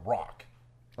crawl under a rock,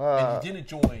 and you didn't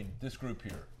join this group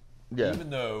here. Yeah. Even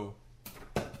though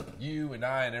you and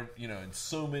I and and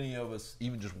so many of us,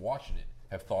 even just watching it,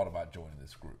 have thought about joining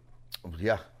this group.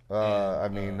 Yeah.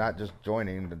 Not just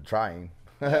joining, but trying.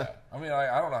 Yeah.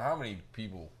 I don't know how many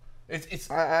people.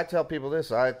 I tell people this.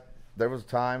 There was a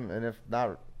time, and if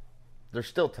not, there's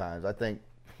still times. I think,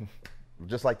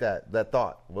 just like that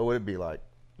thought. What would it be like?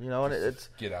 And it's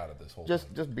get out of this whole.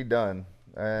 Just be done,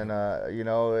 and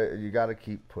you got to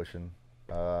keep pushing,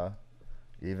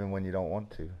 even when you don't want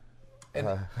to. And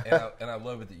I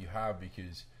love it that you have,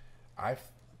 because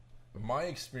my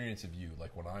experience of you,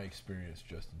 like when I experienced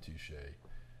Justin Touchette,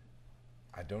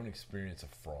 I don't experience a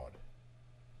fraud.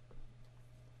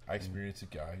 I experience a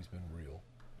guy who's been real.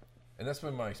 And that's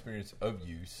been my experience of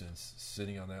you since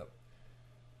sitting on that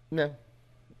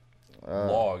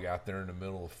log out there in the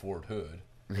middle of Fort Hood.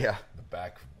 Yeah. The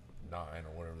back 9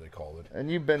 or whatever they call it. And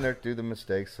you've been there through the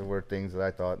mistakes that were things that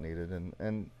I thought needed.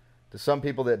 And to some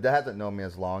people that hasn't known me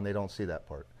as long, they don't see that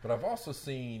part. But I've also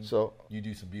seen you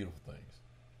do some beautiful things.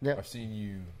 Yeah. I've seen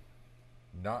you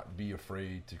not be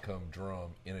afraid to come drum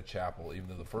in a chapel, even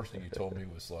though the first thing you told me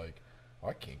was like,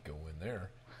 I can't go in there.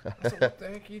 I said, what the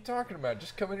heck are you talking about?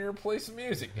 Just come in here and play some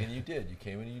music. And you did. You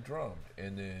came in and you drummed.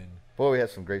 And then... Boy, we had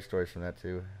some great stories from that,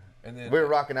 too. And then... We were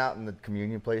rocking out and the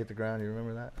communion plate hit the ground. You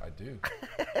remember that? I do.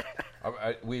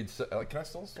 Can I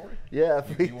tell the story? Yeah.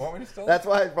 You want me to tell it? That's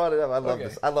why I brought it up. I love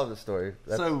this. I love this story.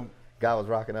 Guy was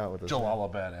rocking out with us.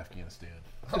 Jalalabad, Afghanistan.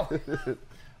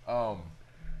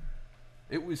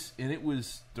 It was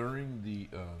during the...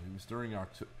 it was during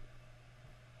October.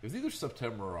 It was either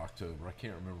September or October. I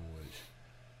can't remember which.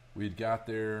 We had got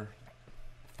there.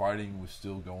 Fighting was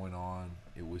still going on.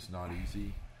 It was not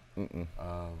easy. We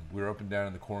were up and down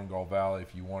in the Korengal Valley.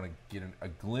 If you want to get a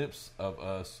glimpse of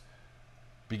us,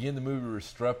 begin the movie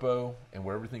Restrepo, and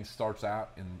where everything starts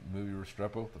out in the movie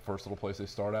Restrepo, the first little place they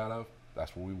start out of,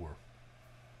 that's where we were.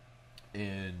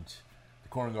 And the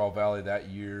Korengal Valley that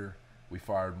year,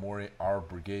 our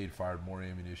brigade fired more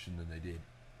ammunition than they did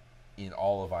in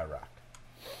all of Iraq.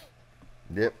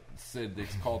 Yep. Said they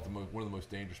called it one of the most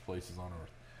dangerous places on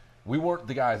earth. We weren't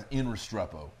the guys in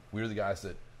Restrepo. We were the guys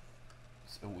that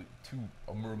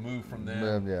removed from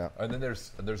them. Yeah. And then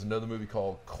there's another movie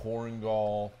called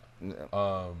Korengal.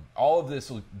 All of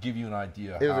this will give you an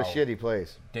idea. It was a shitty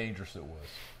place. Dangerous it was.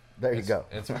 There you go.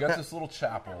 And so we got this little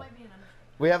chapel.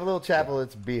 We have a little chapel.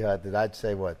 It's B-Hut that I'd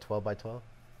say, 12 by 12?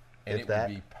 And it would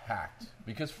be packed.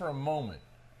 Because for a moment,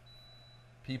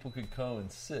 people could come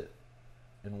and sit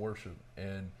and worship.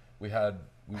 And we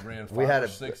ran 5 or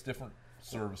 6 different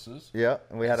services. Yeah,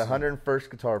 and we had a 101st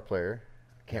guitar player.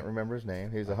 I can't remember his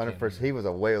name. He was 101st. He was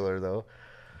a whaler, though.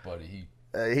 Buddy,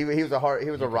 he was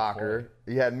a rocker.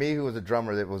 You had me, who was a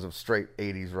drummer that was a straight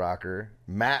 80s rocker.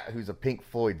 Matt, who's a Pink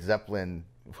Floyd Zeppelin.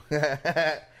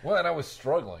 Well, and I was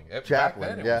struggling. Back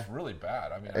then, it was really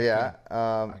bad. I mean,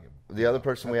 the other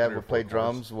person we had who played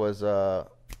drums was I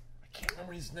can't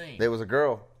remember his name. There was a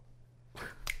girl.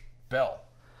 Belle.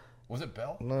 Was it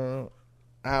Belle? No,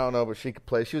 I don't know, but she could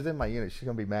play. She was in my unit. She's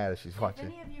gonna be mad if she's watching.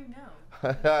 If any of you know,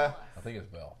 I think it's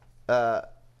Belle.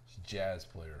 She's a jazz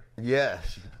player.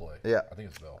 Yes, she could play. Yeah, I think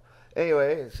it's Belle.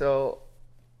 Anyway, so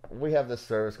we have this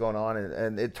service going on,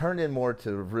 and it turned in more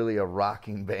to really a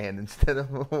rocking band instead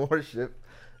of worship,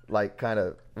 like kind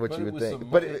of what you would think.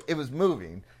 But it was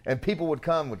moving, and people would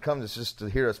come just to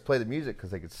hear us play the music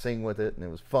because they could sing with it, and it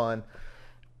was fun.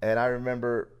 And I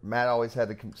remember Matt always had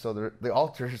the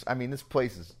altars. I mean, this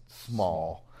place is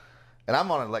small, and I'm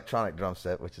on an electronic drum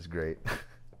set, which is great.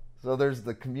 So there's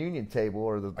the communion table,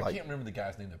 or I can't remember the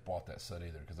guy's name that bought that set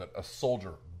either, because a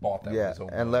soldier bought that. Yeah,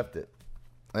 and left it.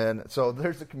 And so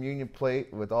there's the communion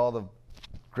plate with all the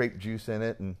grape juice in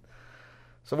it, and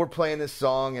so we're playing this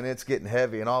song, and it's getting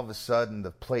heavy, and all of a sudden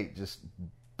the plate just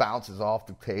bounces off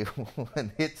the table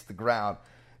and hits the ground.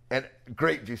 And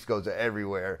grape juice goes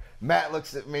everywhere. Matt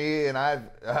looks at me, and I'm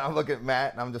looking at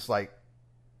Matt, and I'm just like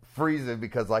freezing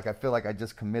because I feel like I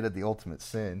just committed the ultimate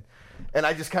sin. And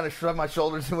I just kind of shrugged my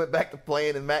shoulders and went back to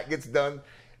playing, and Matt gets done.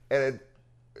 And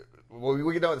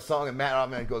we get done with the song, and Matt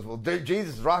automatically goes, well,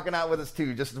 Jesus is rocking out with us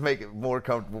too, just to make it more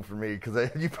comfortable for me.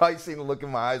 Because you've probably seen the look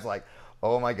in my eyes like,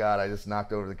 oh my God, I just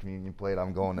knocked over the communion plate.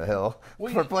 I'm going to hell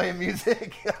for playing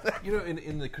music.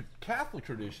 In the Catholic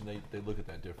tradition, they look at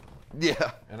that differently.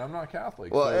 Yeah. And I'm not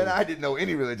Catholic. Well, and I didn't know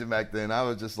any religion back then. I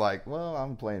was just like, well,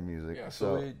 I'm playing music. Yeah,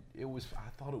 so it was, I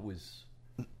thought it was...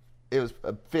 It was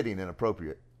fitting and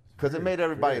appropriate. Because it made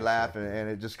everybody laugh, and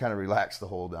it just kind of relaxed the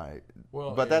whole night.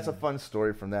 Well, but that's a fun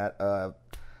story from that.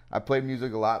 I played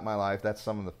music a lot in my life. That's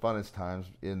some of the funnest times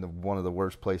in one of the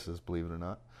worst places, believe it or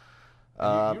not.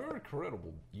 You're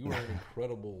incredible. You are an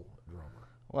incredible drummer.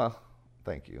 Well,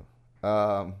 thank you.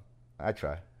 I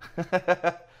try.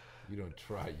 You don't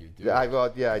try, you do. Yeah,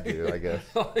 I do, I guess.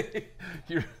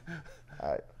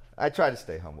 I try to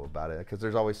stay humble about it because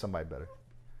there's always somebody better.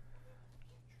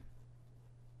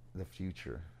 The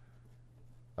future.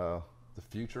 Oh. The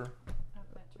future?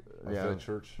 Yeah. Of the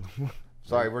church?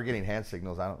 Sorry, we're getting hand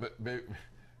signals. I don't. But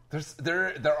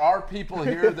there are people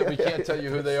here that we can't tell you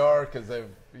who they are because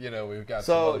we've got.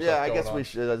 So yeah, I guess we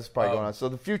should. That's probably going on. So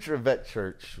the future of Vet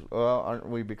Church. Well, aren't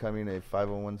we becoming a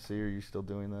 501c? Are you still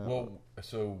doing that? Well,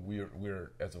 so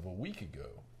we're as of a week ago,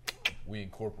 we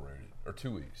incorporated, or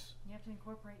 2 weeks. You have to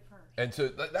incorporate first. And so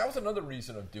that was another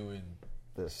reason of doing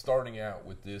starting out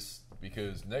with this,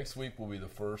 because next week will be the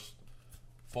first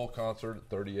full concert at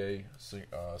 30A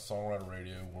Songwriter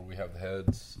Radio, where we have the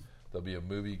heads. There'll be a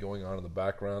movie going on in the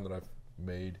background that I've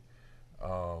made,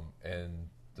 and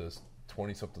the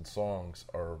 20-something songs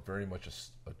are very much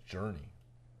a journey.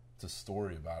 It's a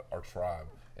story about our tribe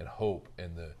and hope,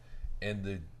 and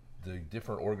the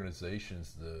different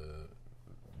organizations, the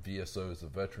VSOs, the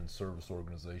Veteran Service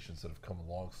Organizations that have come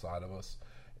alongside of us,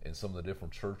 and some of the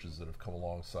different churches that have come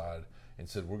alongside and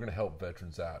said, we're going to help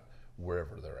veterans out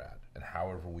wherever they're at and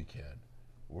however we can.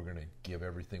 We're going to give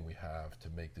everything we have to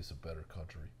make this a better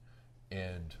country.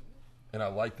 And I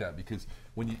like that, because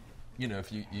when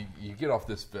if you get off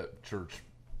this Vet Church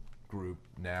group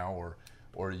now,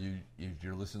 or if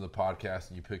you're listening to the podcast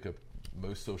and you pick up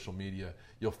most social media,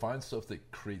 you'll find stuff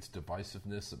that creates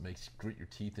divisiveness, that makes you grit your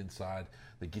teeth inside,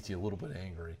 that gets you a little bit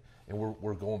angry. And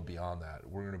we're going beyond that.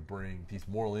 We're going to bring these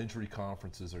moral injury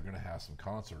conferences. Are going to have some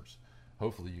concerts.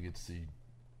 Hopefully, you get to see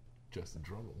Justin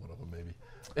drum at one of them, maybe.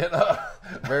 And,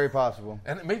 very possible.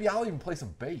 And maybe I'll even play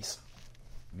some bass.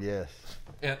 Yes.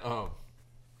 And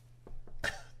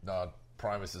no,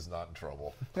 Primus is not in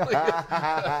trouble.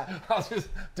 I'll just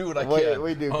do what I can.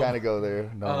 We do kind of go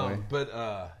there.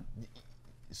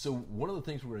 So one of the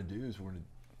things we're going to do is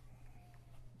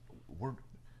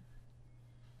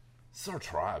this is our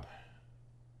tribe.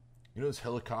 You know, those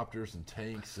helicopters and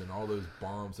tanks and all those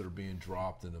bombs that are being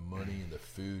dropped, and the money and the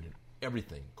food and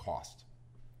everything cost.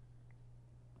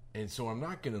 And so I'm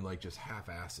not going to like just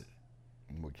half-ass it.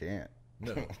 We can't.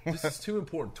 No, this is too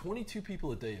important. 22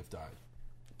 people a day have died.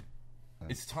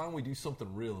 It's time we do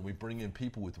something real, and we bring in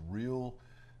people with real,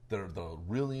 that are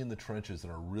really in the trenches,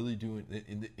 that are really doing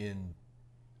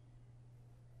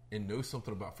and know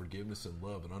something about forgiveness and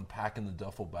love, and unpacking the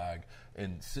duffel bag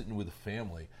and sitting with a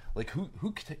family. Like who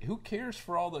cares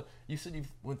for all the? You said you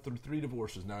went through 3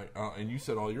 divorces now, and you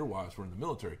said all your wives were in the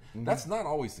military. Mm-hmm. That's not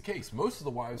always the case. Most of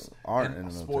the wives aren't in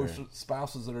the military.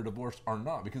 Spouses that are divorced are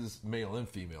not, because it's male and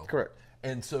female. Correct.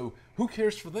 And so, who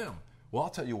cares for them? Well, I'll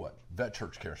tell you what. Vet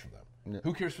Church cares for them. Yeah.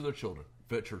 Who cares for their children?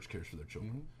 Vet Church cares for their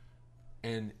children. Mm-hmm.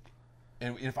 And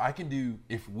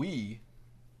if we.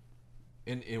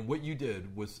 And what you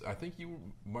did was, I think you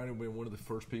might have been one of the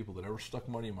first people that ever stuck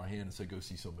money in my hand and said, go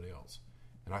see somebody else.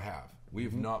 And I have. We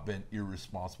have not been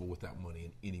irresponsible with that money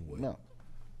in any way. No.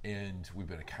 And we've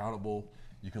been accountable.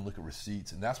 You can look at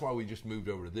receipts. And that's why we just moved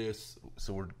over to this.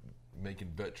 So we're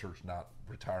making Vet Church, not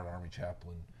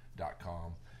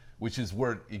retiredarmychaplain.com, which is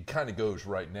where it kind of goes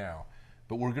right now.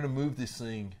 But we're going to move this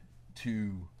thing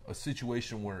to a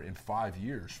situation where in 5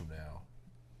 years from now,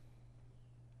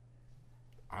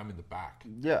 I'm in the back.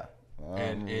 Yeah.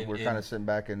 And we're kind of sitting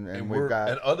back and we've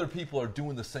got... And other people are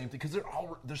doing the same thing. Because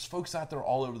there's folks out there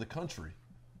all over the country.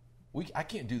 I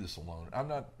can't do this alone. I'm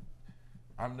not...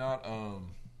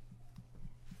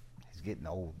 He's getting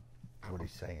old. That's what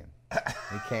he's saying.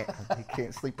 He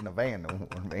can't sleep in a van no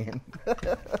more, man.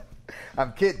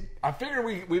 I'm kidding. I figure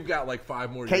we've got like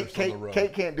 5 more years on the road.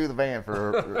 Kate can't do the van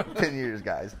for 10 years,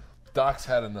 guys. Doc's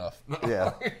had enough.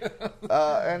 Yeah.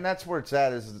 And that's where it's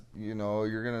at, is, you know,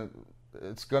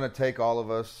 it's gonna take all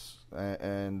of us,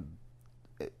 and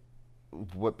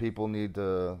what people need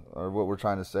to, or what we're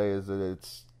trying to say is that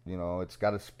it's, you know, it's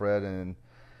got to spread, and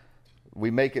we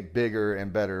make it bigger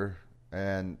and better,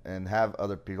 and have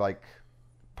other people, like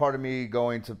part of me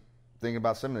going to thinking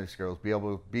about seminary schools, be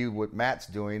able to be what Matt's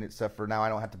doing, except for now I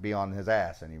don't have to be on his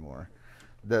ass anymore.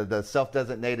 The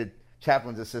self-designated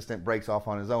chaplain's assistant breaks off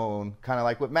on his own, kind of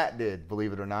like what Matt did,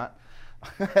 believe it or not.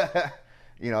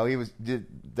 You know,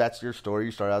 that's your story.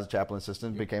 You started out as a chaplain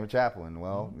assistant, became a chaplain.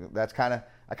 Well, I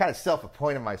kind of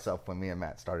self-appointed myself when me and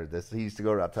Matt started this. He used to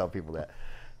go around telling people that.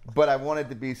 But I wanted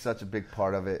to be such a big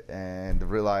part of it, and to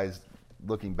realize,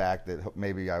 looking back, that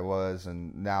maybe I was,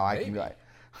 and now I can.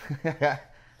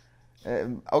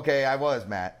 Okay, I was,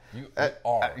 Matt. You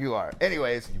are. You are.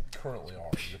 Anyways. You currently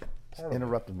are.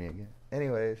 Interrupted me again.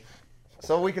 Anyways.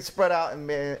 So we could spread out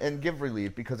and give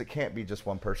relief, because it can't be just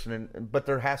one person. But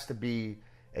there has to be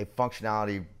a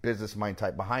functionality, business mind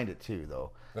type behind it too, though.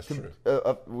 That's true.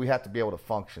 We have to be able to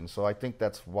function. So I think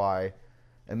that's why.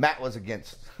 And Matt was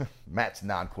against. Matt's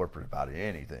non-corporate about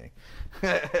anything. No,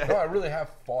 I really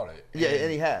have fought it. Yeah,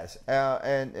 and he has.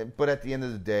 But at the end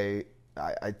of the day,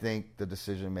 I think the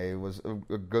decision made was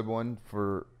a good one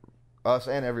for us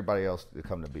and everybody else to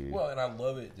come to be. Well, and I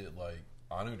love it that, like,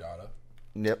 Anu Dada,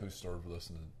 who started with us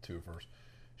in the 2 of hers,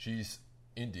 she's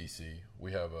in D.C.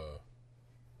 We have a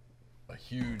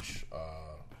huge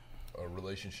a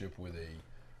relationship with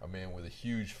a man with a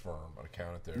huge firm, an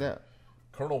accountant there. Yeah.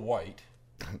 Colonel White,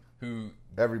 who...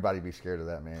 Everybody be scared of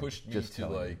that man. Pushed me to,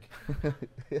 like...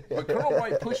 But Colonel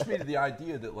White pushed me to the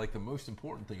idea that, like, the most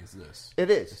important thing is this. It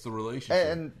is. It's the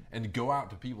relationship. And to go out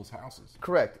to people's houses.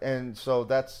 Correct. And so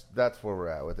that's where we're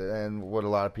at with it. And what a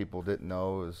lot of people didn't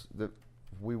know is that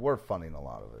we were funding a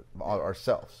lot of it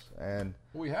ourselves. And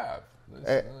we have.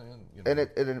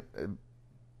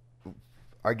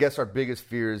 I guess our biggest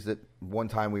fear is that one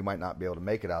time we might not be able to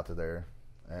make it out to there.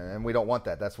 And we don't want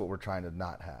that. That's what we're trying to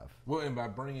not have. Well, and by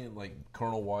bringing in, like,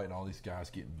 Colonel White and all these guys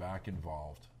getting back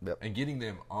involved, and getting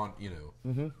them on, you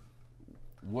know,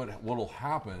 what'll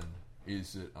happen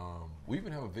is that we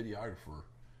even have a videographer,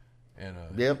 and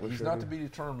he's not to be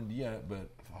determined yet, but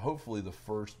hopefully the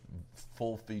first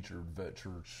full-featured Vet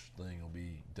Church thing will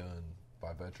be done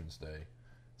by Veterans Day.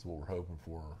 That's what we're hoping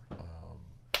for.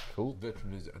 Cool.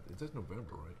 Veterans Day, it's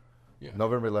November, right? Yeah.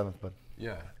 November 11th, bud.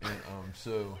 Yeah, and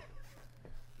so...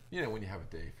 You know, when you have a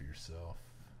day for yourself.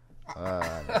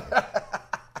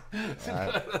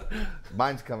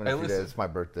 Mine's coming in a few days. It's my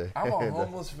birthday. I'm a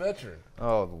homeless veteran.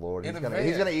 Oh, Lord.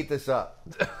 He's gonna eat this up.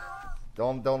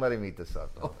 Don't let him eat this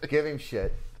up. Give him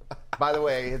shit. By the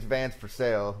way, his van's for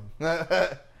sale.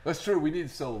 That's true. We need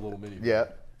to sell a little mini. Yeah.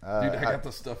 Dude, I got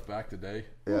the stuff back today.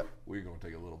 Yeah. We're going to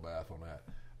take a little bath on that.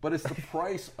 But it's the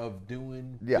price of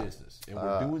doing Yeah. business. And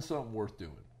we're doing something worth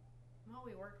doing. Well,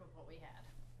 we worked with what we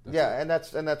had. And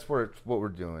that's what we're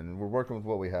doing. We're working with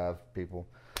what we have, people.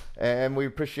 And we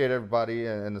appreciate everybody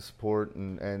and the support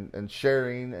and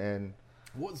sharing and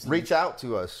reach out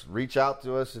to us. Reach out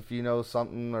to us if you know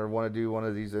something or want to do one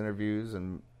of these interviews,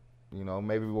 and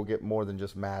maybe we'll get more than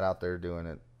just Matt out there doing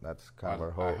it. That's kind of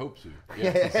our hope. I hope so.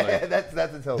 Yeah, like,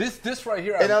 that's his hope. This right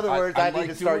here. In other words, I like need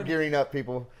to start gearing up,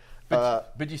 people.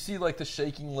 But you see, like the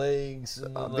shaking legs.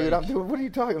 And dude, I'm doing. What are you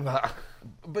talking about?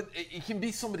 But it can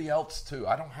be somebody else too.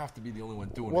 I don't have to be the only one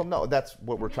doing it. Well, no, that's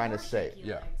what we're trying to say.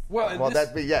 Yeah. Well,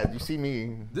 you see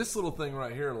me. This little thing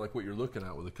right here, like what you're looking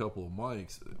at with a couple of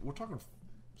mics, we're talking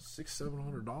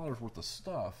 $600-700 worth of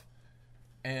stuff,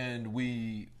 and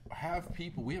we have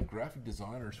graphic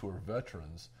designers who are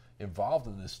veterans involved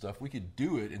in this stuff. We could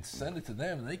do it and send it to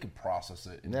them, and they could process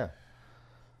it.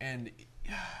 And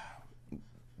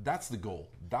that's the goal.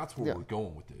 That's where we're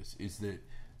going with this. Is that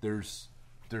there's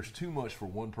too much for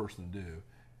one person to do.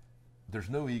 There's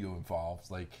no ego involved.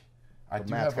 Like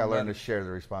Matt's got to learn to share the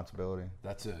responsibility.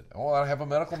 That's it. Well, I have a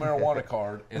medical marijuana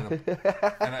card,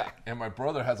 and my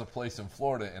brother has a place in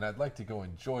Florida, and I'd like to go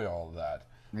enjoy all of that.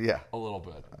 Yeah, a little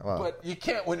bit. Well, but you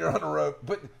can't when you're on the road.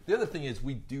 But the other thing is,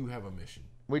 we do have a mission.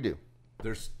 We do.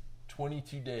 There's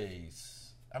 22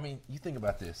 days. I mean, you think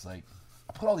about this. Like,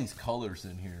 I put all these colors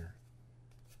in here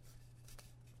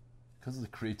because of the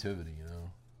creativity,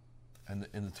 and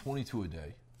the 22 a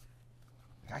day.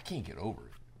 I can't get over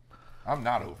it. I'm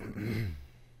not over it.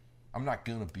 I'm not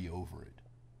gonna be over it.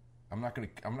 I'm not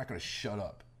gonna shut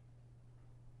up.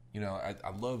 I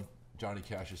love Johnny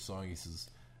Cash's song. He says,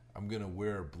 "I'm gonna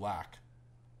wear black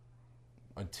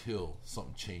until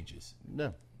something changes."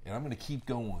 Yeah. And I'm gonna keep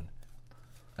going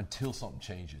until something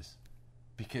changes,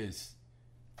 because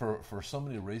for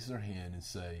somebody to raise their hand and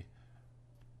say,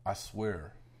 "I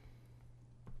swear."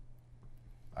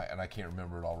 I can't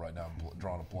remember it all right now. I'm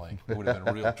drawing a blank. It would have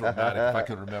been real dramatic if I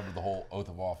could remember the whole oath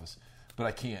of office. But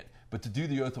I can't. But to do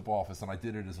the oath of office, and I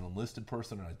did it as an enlisted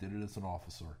person, and I did it as an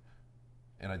officer,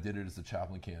 and I did it as a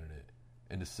chaplain candidate,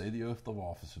 and to say the oath of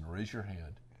office and raise your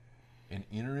hand and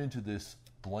enter into this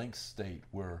blank state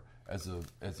where,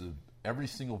 every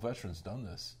single veteran's done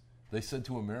this. They said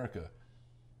to America,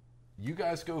 "You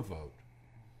guys go vote,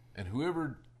 and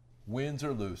whoever wins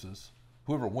or loses,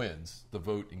 whoever wins the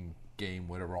voting game,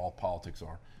 whatever all politics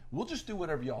are, we'll just do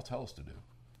whatever y'all tell us to do."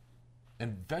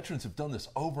 And veterans have done this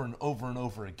over and over and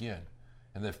over again,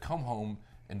 and they've come home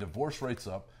and divorce rates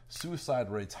up,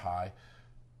 suicide rates high,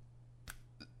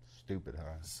 stupid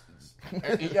high.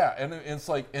 and it's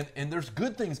like, and there's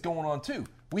good things going on too.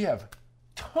 We have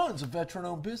tons of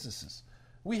veteran-owned businesses.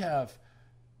 We have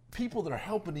people that are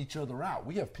helping each other out.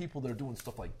 We have people that are doing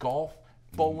stuff like golf,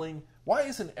 bowling. Why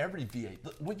isn't every VA?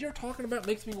 What you're talking about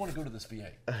makes me want to go to this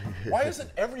VA. Why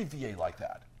isn't every VA like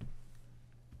that?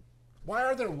 Why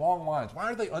are there long lines?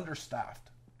 Why are they understaffed?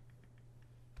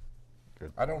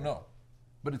 Good. I don't know,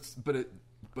 but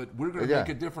we're going to make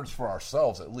a difference for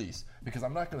ourselves at least, because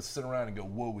I'm not going to sit around and go,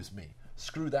 "Woe is me."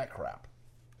 Screw that crap.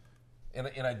 And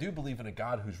I do believe in a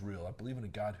God who's real. I believe in a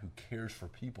God who cares for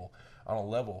people on a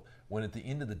level when at the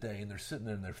end of the day, and they're sitting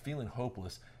there and they're feeling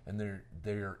hopeless and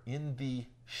they're in the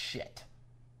shit.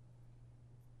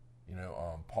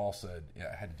 Paul said,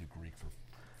 I had to do Greek for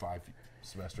 5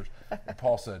 semesters. And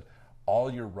Paul said,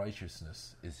 "All your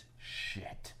righteousness is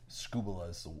shit." Skubala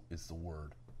is the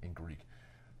word in Greek.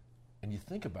 And you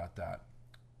think about that.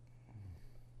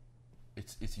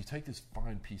 It's you take this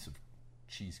fine piece of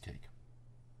cheesecake.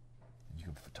 You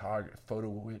can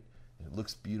photo it, and it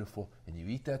looks beautiful, and you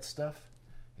eat that stuff,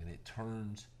 and it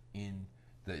turns in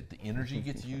the energy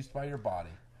gets used by your body.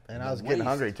 And I was getting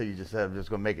hungry until you just said, "I'm just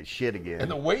going to make it shit again."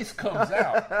 And the waste comes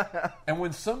out. And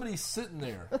when somebody's sitting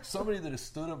there, somebody that has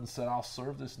stood up and said, "I'll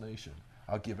serve this nation,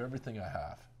 I'll give everything I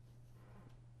have,"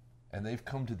 and they've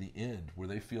come to the end where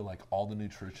they feel like all the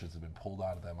nutritions have been pulled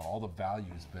out of them, and all the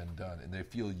value has been done, and they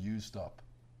feel used up.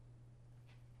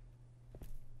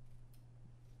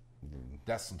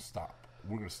 That's some stop.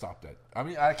 We're going to stop that. I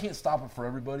mean, I can't stop it for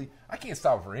everybody. I can't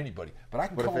stop it for anybody. But I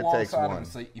can come alongside them and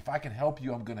say, if I can help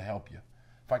you, I'm going to help you.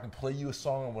 If I can play you a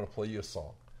song, I'm going to play you a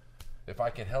song. If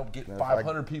I can help get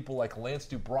 500 people like Lance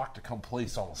DuBrock to come play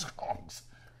some songs,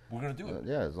 we're going to do it.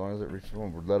 Yeah, as long as it reaches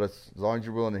one. As long as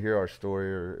you're willing to hear our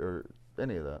story or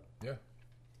any of that. Yeah.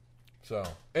 So,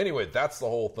 anyway, that's the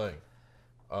whole thing.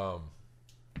 Keep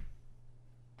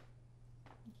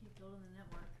building the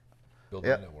network.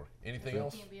 Building the network. Anything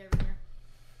else? Can't be over here.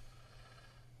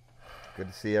 Good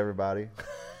to see everybody.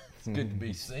 It's good to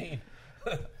be seen.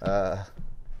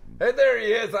 Hey, there he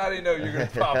is. I didn't know you were going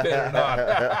to pop in or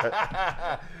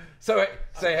not. So,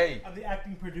 say hey. I'm the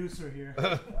acting producer here.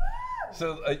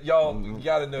 So, y'all, you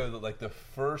got to know that, like, the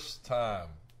first time,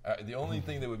 the only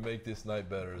thing that would make this night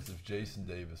better is if Jason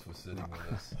Davis was sitting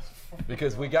with us.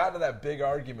 Because we got into that big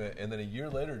argument, and then a year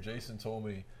later, Jason told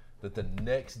me that the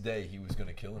next day he was going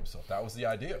to kill himself. That was the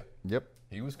idea. Yep.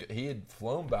 He had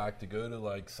flown back to go to,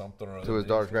 like, something or other. To his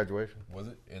daughter's graduation. Was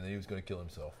it? And then he was going to kill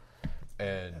himself.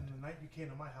 And the night you came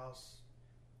to my house,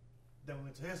 then we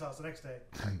went to his house the next day,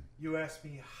 you asked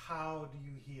me, how do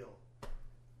you heal?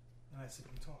 And I said,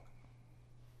 we talk.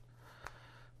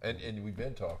 And we've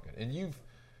been talking. And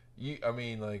I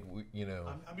mean, like,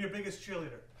 I'm your biggest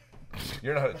cheerleader.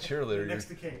 You're not a cheerleader. Next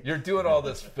to Kate. You're doing all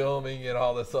this filming and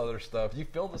all this other stuff. You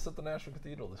filmed this at the National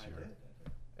Cathedral this year. I did.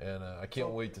 And I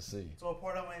can't wait to see. It's all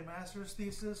part of my master's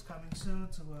thesis coming soon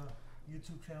to a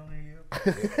YouTube channel near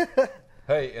you.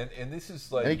 Hey, and this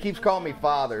is like... And he keeps calling me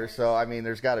father, so, I mean,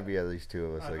 there's got to be at least two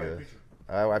of us, I guess.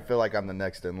 I feel like I'm the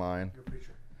next in line. You're a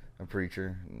preacher. A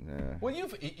preacher. Yeah. Well,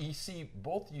 you see,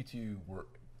 both you two were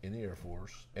in the Air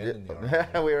Force and in the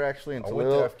Army. We were actually in I went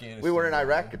to Toulouse. Afghanistan. We were in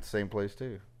Iraq at the same place,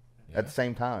 too. Yeah. At the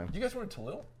same time. You guys were in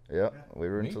Toulouse? Yep, we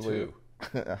were in Me Toulouse.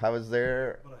 too. I was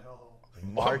there... What a hellhole.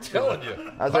 I'm telling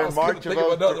you. I was there in March of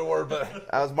 03. Another word, but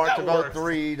I was March that of works.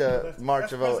 03 to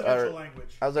March of presidential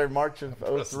language. I was there March of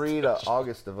 03 to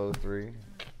August of 03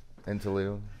 in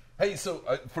Toulouse. Hey, so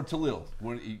for Toulouse,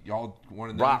 y'all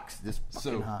want to know? Rocks this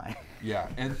fucking high. Yeah,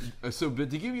 and but to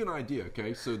give you an idea,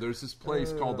 okay, so there's this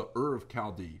place called the Ur of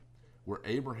Chaldee, where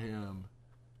Abraham.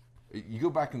 You go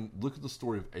back and look at the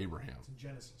story of Abraham. It's in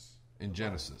Genesis. In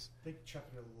Genesis. I think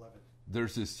chapter 11.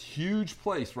 There's this huge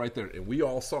place right there, and we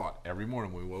all saw it every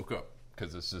morning when we woke up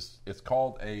because it's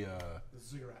called a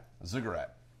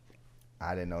ziggurat.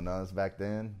 I didn't know none of this back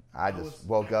then. I just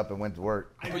woke up and went to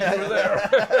work. But you were there.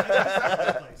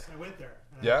 I went there.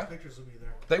 And I have pictures of me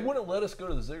there. They wouldn't let us go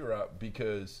to the ziggurat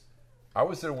because I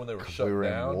was there when they were shut we were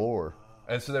down. in war.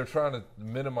 And so they're trying to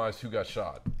minimize who got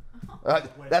shot.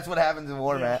 That's what happens in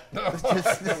war, Matt. When I was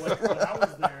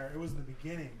there, it was in the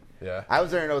beginning. Yeah. I was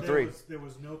there in 03. There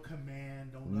was no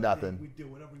command, nothing. We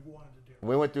did whatever we wanted to do.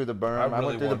 We went through the burn. I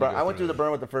went through the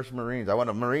burn with the first Marines. I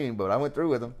wasn't a Marine, but I went through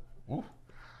with them. Ooh.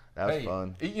 That was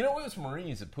fun. You know, it was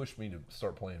Marines that pushed me to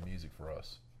start playing music for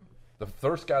us. The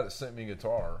first guy that sent me a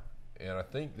guitar, and I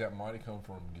think that might have come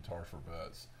from Guitars for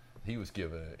Vets, he was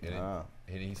given it, and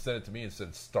he sent it to me and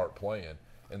said, start playing.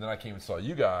 And then I came and saw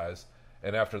you guys,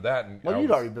 and after that...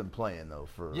 You'd already been playing, though,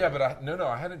 for... Yeah, but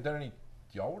I hadn't done any...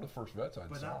 Y'all were the first vets I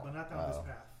saw. But not down this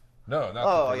path. No,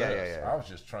 not yeah. I was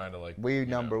just trying to, like... We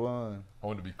number one. I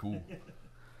wanted to be cool.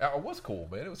 It was cool,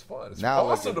 man. It was fun. It's now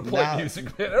awesome to play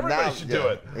music, man. Everybody should do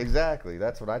it. Exactly.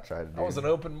 That's what I tried to do. I was an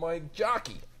open mic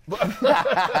jockey.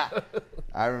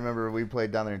 I remember we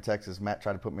played down there in Texas. Matt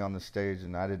tried to put me on the stage,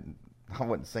 and I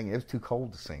wasn't singing. It was too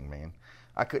cold to sing, man.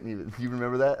 I couldn't even. You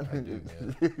remember that? I do,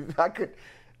 man. I could.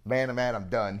 Man, to man, I'm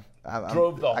done.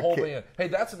 Drove the whole band. Hey,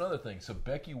 that's another thing. So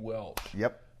Becky Welch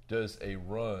does a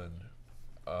run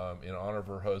in honor of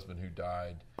her husband who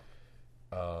died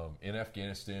in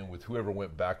Afghanistan with whoever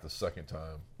went back the second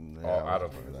time out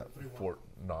of Fort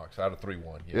Knox, out of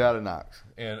 3-1. Yeah, out of Knox.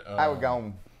 And I was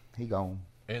gone. He gone.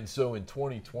 And so in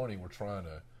 2020,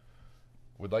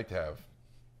 we'd like to have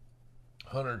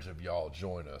hundreds of y'all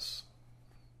join us.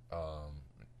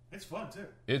 It's fun, too.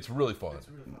 It's really fun.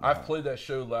 I've played that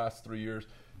show the last 3 years.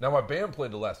 Now, my band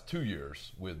played the last 2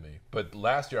 years with me, but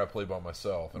last year I played by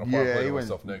myself, and I'll probably play by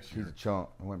myself next year. He's a chump.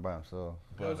 He went by himself.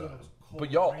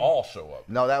 But y'all all show up.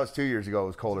 No, that was 2 years ago. It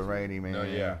was cold and rainy, man. No,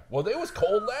 yeah. Well, it was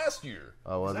cold last year.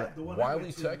 Oh, was it?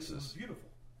 Wiley, Texas. It was beautiful.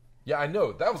 Yeah, I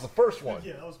know. That was the first one.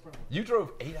 Yeah, that was perfect. You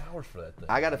drove 8 hours for that thing.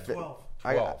 I got to fit. 12.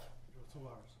 12. 2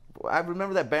 hours. I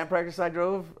remember that band practice I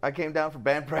drove. I came down for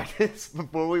band practice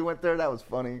before we went there. That was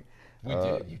funny. We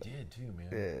did. You did too, man.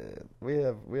 Yeah,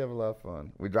 we have a lot of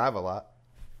fun. We drive a lot.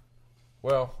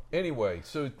 Well, anyway,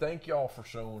 so thank y'all for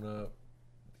showing up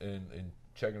and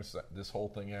checking this whole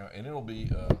thing out. And it'll be,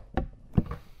 let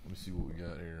me see what we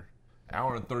got here.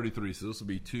 Hour and 33, so this will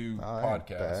be 2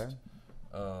 podcasts.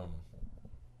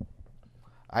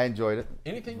 I enjoyed it.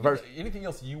 Anything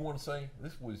else you want to say?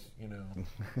 This was,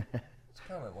 it's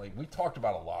kind of like we talked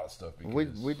about a lot of stuff.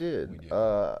 We did.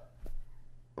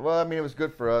 Well, I mean, it was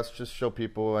good for us. Just show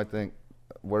people, I think,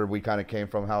 where we kind of came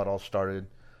from, how it all started,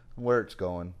 where it's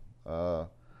going. And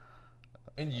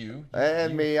you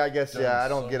and me, I guess. Yeah, I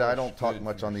don't talk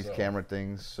much on these camera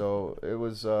things. So it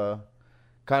was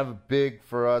kind of big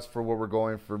for us for where we're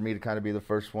going. For me to kind of be the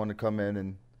first one to come in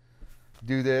and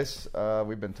do this.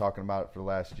 We've been talking about it for the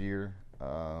last year,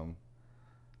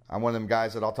 I'm one of them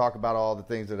guys that I'll talk about all the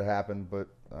things that have happened, but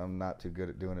I'm not too good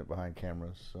at doing it behind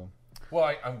cameras. So,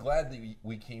 well, I'm glad that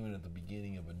we came in at the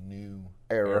beginning of a new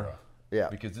era. Yeah,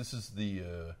 because this is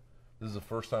the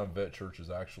first time Vet Church is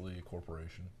actually a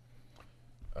corporation,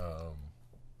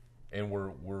 and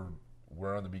we're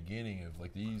on the beginning of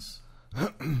like these.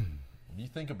 When you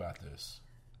think about this,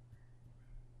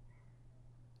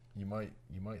 you might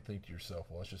think to yourself,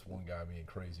 well, it's just one guy being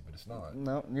crazy, but it's not.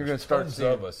 No, you're going to start tons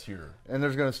seeing of us here, and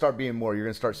there's going to start being more. You're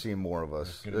going to start seeing more of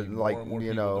us, like more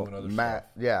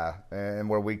Matt, stuff. yeah, and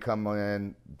where we come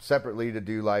in separately to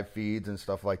do live feeds and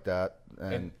stuff like that.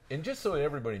 And just so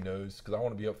everybody knows, because I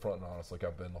want to be upfront and honest, like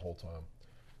I've been the whole time,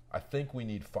 I think we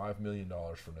need $5 million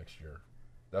for next year.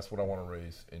 That's what I want to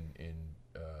raise in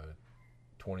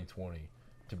 2020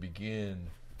 to begin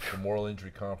the moral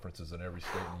injury conferences in every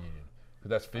state in the union.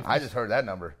 That's 50. I just heard that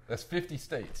number. That's 50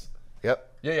 states.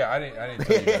 Yep. Yeah. I didn't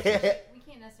tell you guys this. We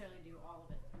can't necessarily do all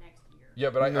of it next year. Yeah,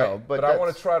 but I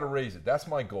want to try to raise it. That's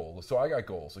my goal. So I got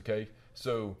goals. Okay.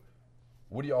 So,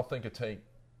 what do y'all think a tank?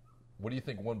 What do you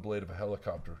think one blade of a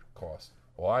helicopter costs?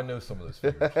 Well, I know some of those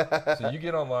figures. So you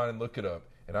get online and look it up,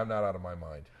 and I'm not out of my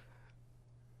mind.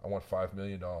 I want $5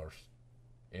 million,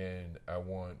 and I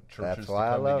want churches to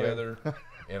come together,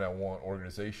 and I want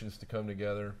organizations to come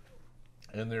together,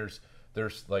 and there's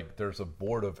a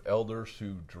board of elders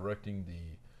who directing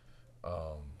the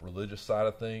religious side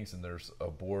of things, and there's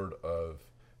a board of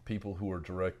people who are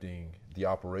directing the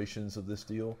operations of this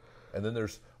deal, and then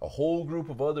there's a whole group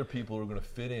of other people who are going to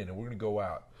fit in, and we're going to go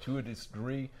out to a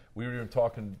degree. We were even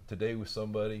talking today with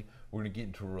somebody. We're going to get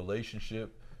into a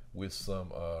relationship with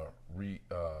some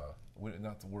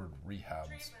not the word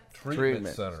rehabs, treatment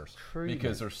centers,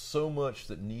 because there's so much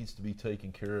that needs to be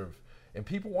taken care of, and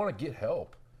people want to get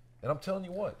help. And I'm telling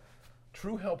you what,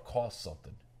 true help costs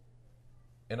something.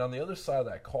 And on the other side of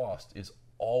that cost is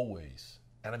always,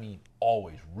 and I mean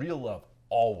always, real love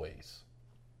always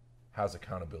has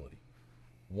accountability.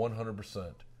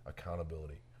 100%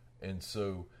 accountability. And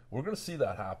so we're going to see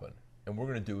that happen. And we're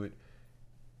going to do it.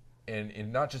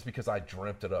 And not just because I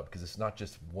dreamt it up, because it's not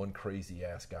just one crazy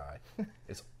ass guy.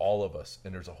 It's all of us.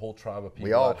 And there's a whole tribe of people.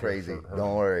 We all crazy.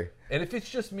 Don't worry. And if it's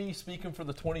just me speaking for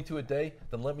the 22 a day,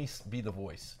 then let me be the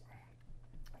voice.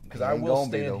 Because I will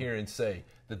stand here and say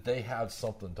that they have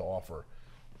something to offer.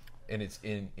 And it's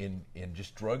in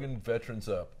just drugging veterans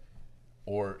up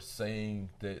or saying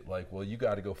that, like, well, you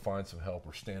got to go find some help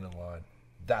or stand in line.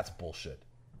 That's bullshit.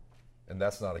 And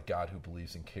that's not a God who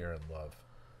believes in care and love.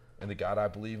 And the God I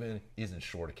believe in isn't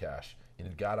short of cash. And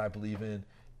the God I believe in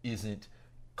isn't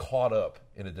caught up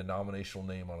in a denominational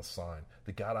name on a sign.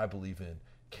 The God I believe in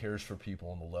cares for people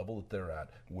on the level that they're at,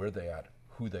 where they're at,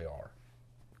 who they are.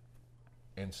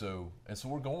 And so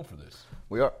we're going for this.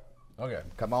 We are. Okay.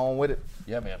 Come on with it.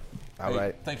 Yeah, man. All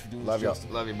right. Thanks for doing this. Love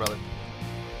you. Love you, brother.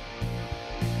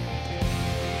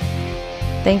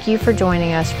 Thank you for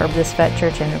joining us for this Vet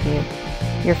Church interview.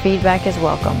 Your feedback is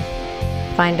welcome.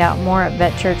 Find out more at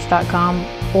vetchurch.com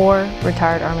or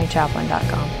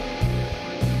retiredarmychaplain.com.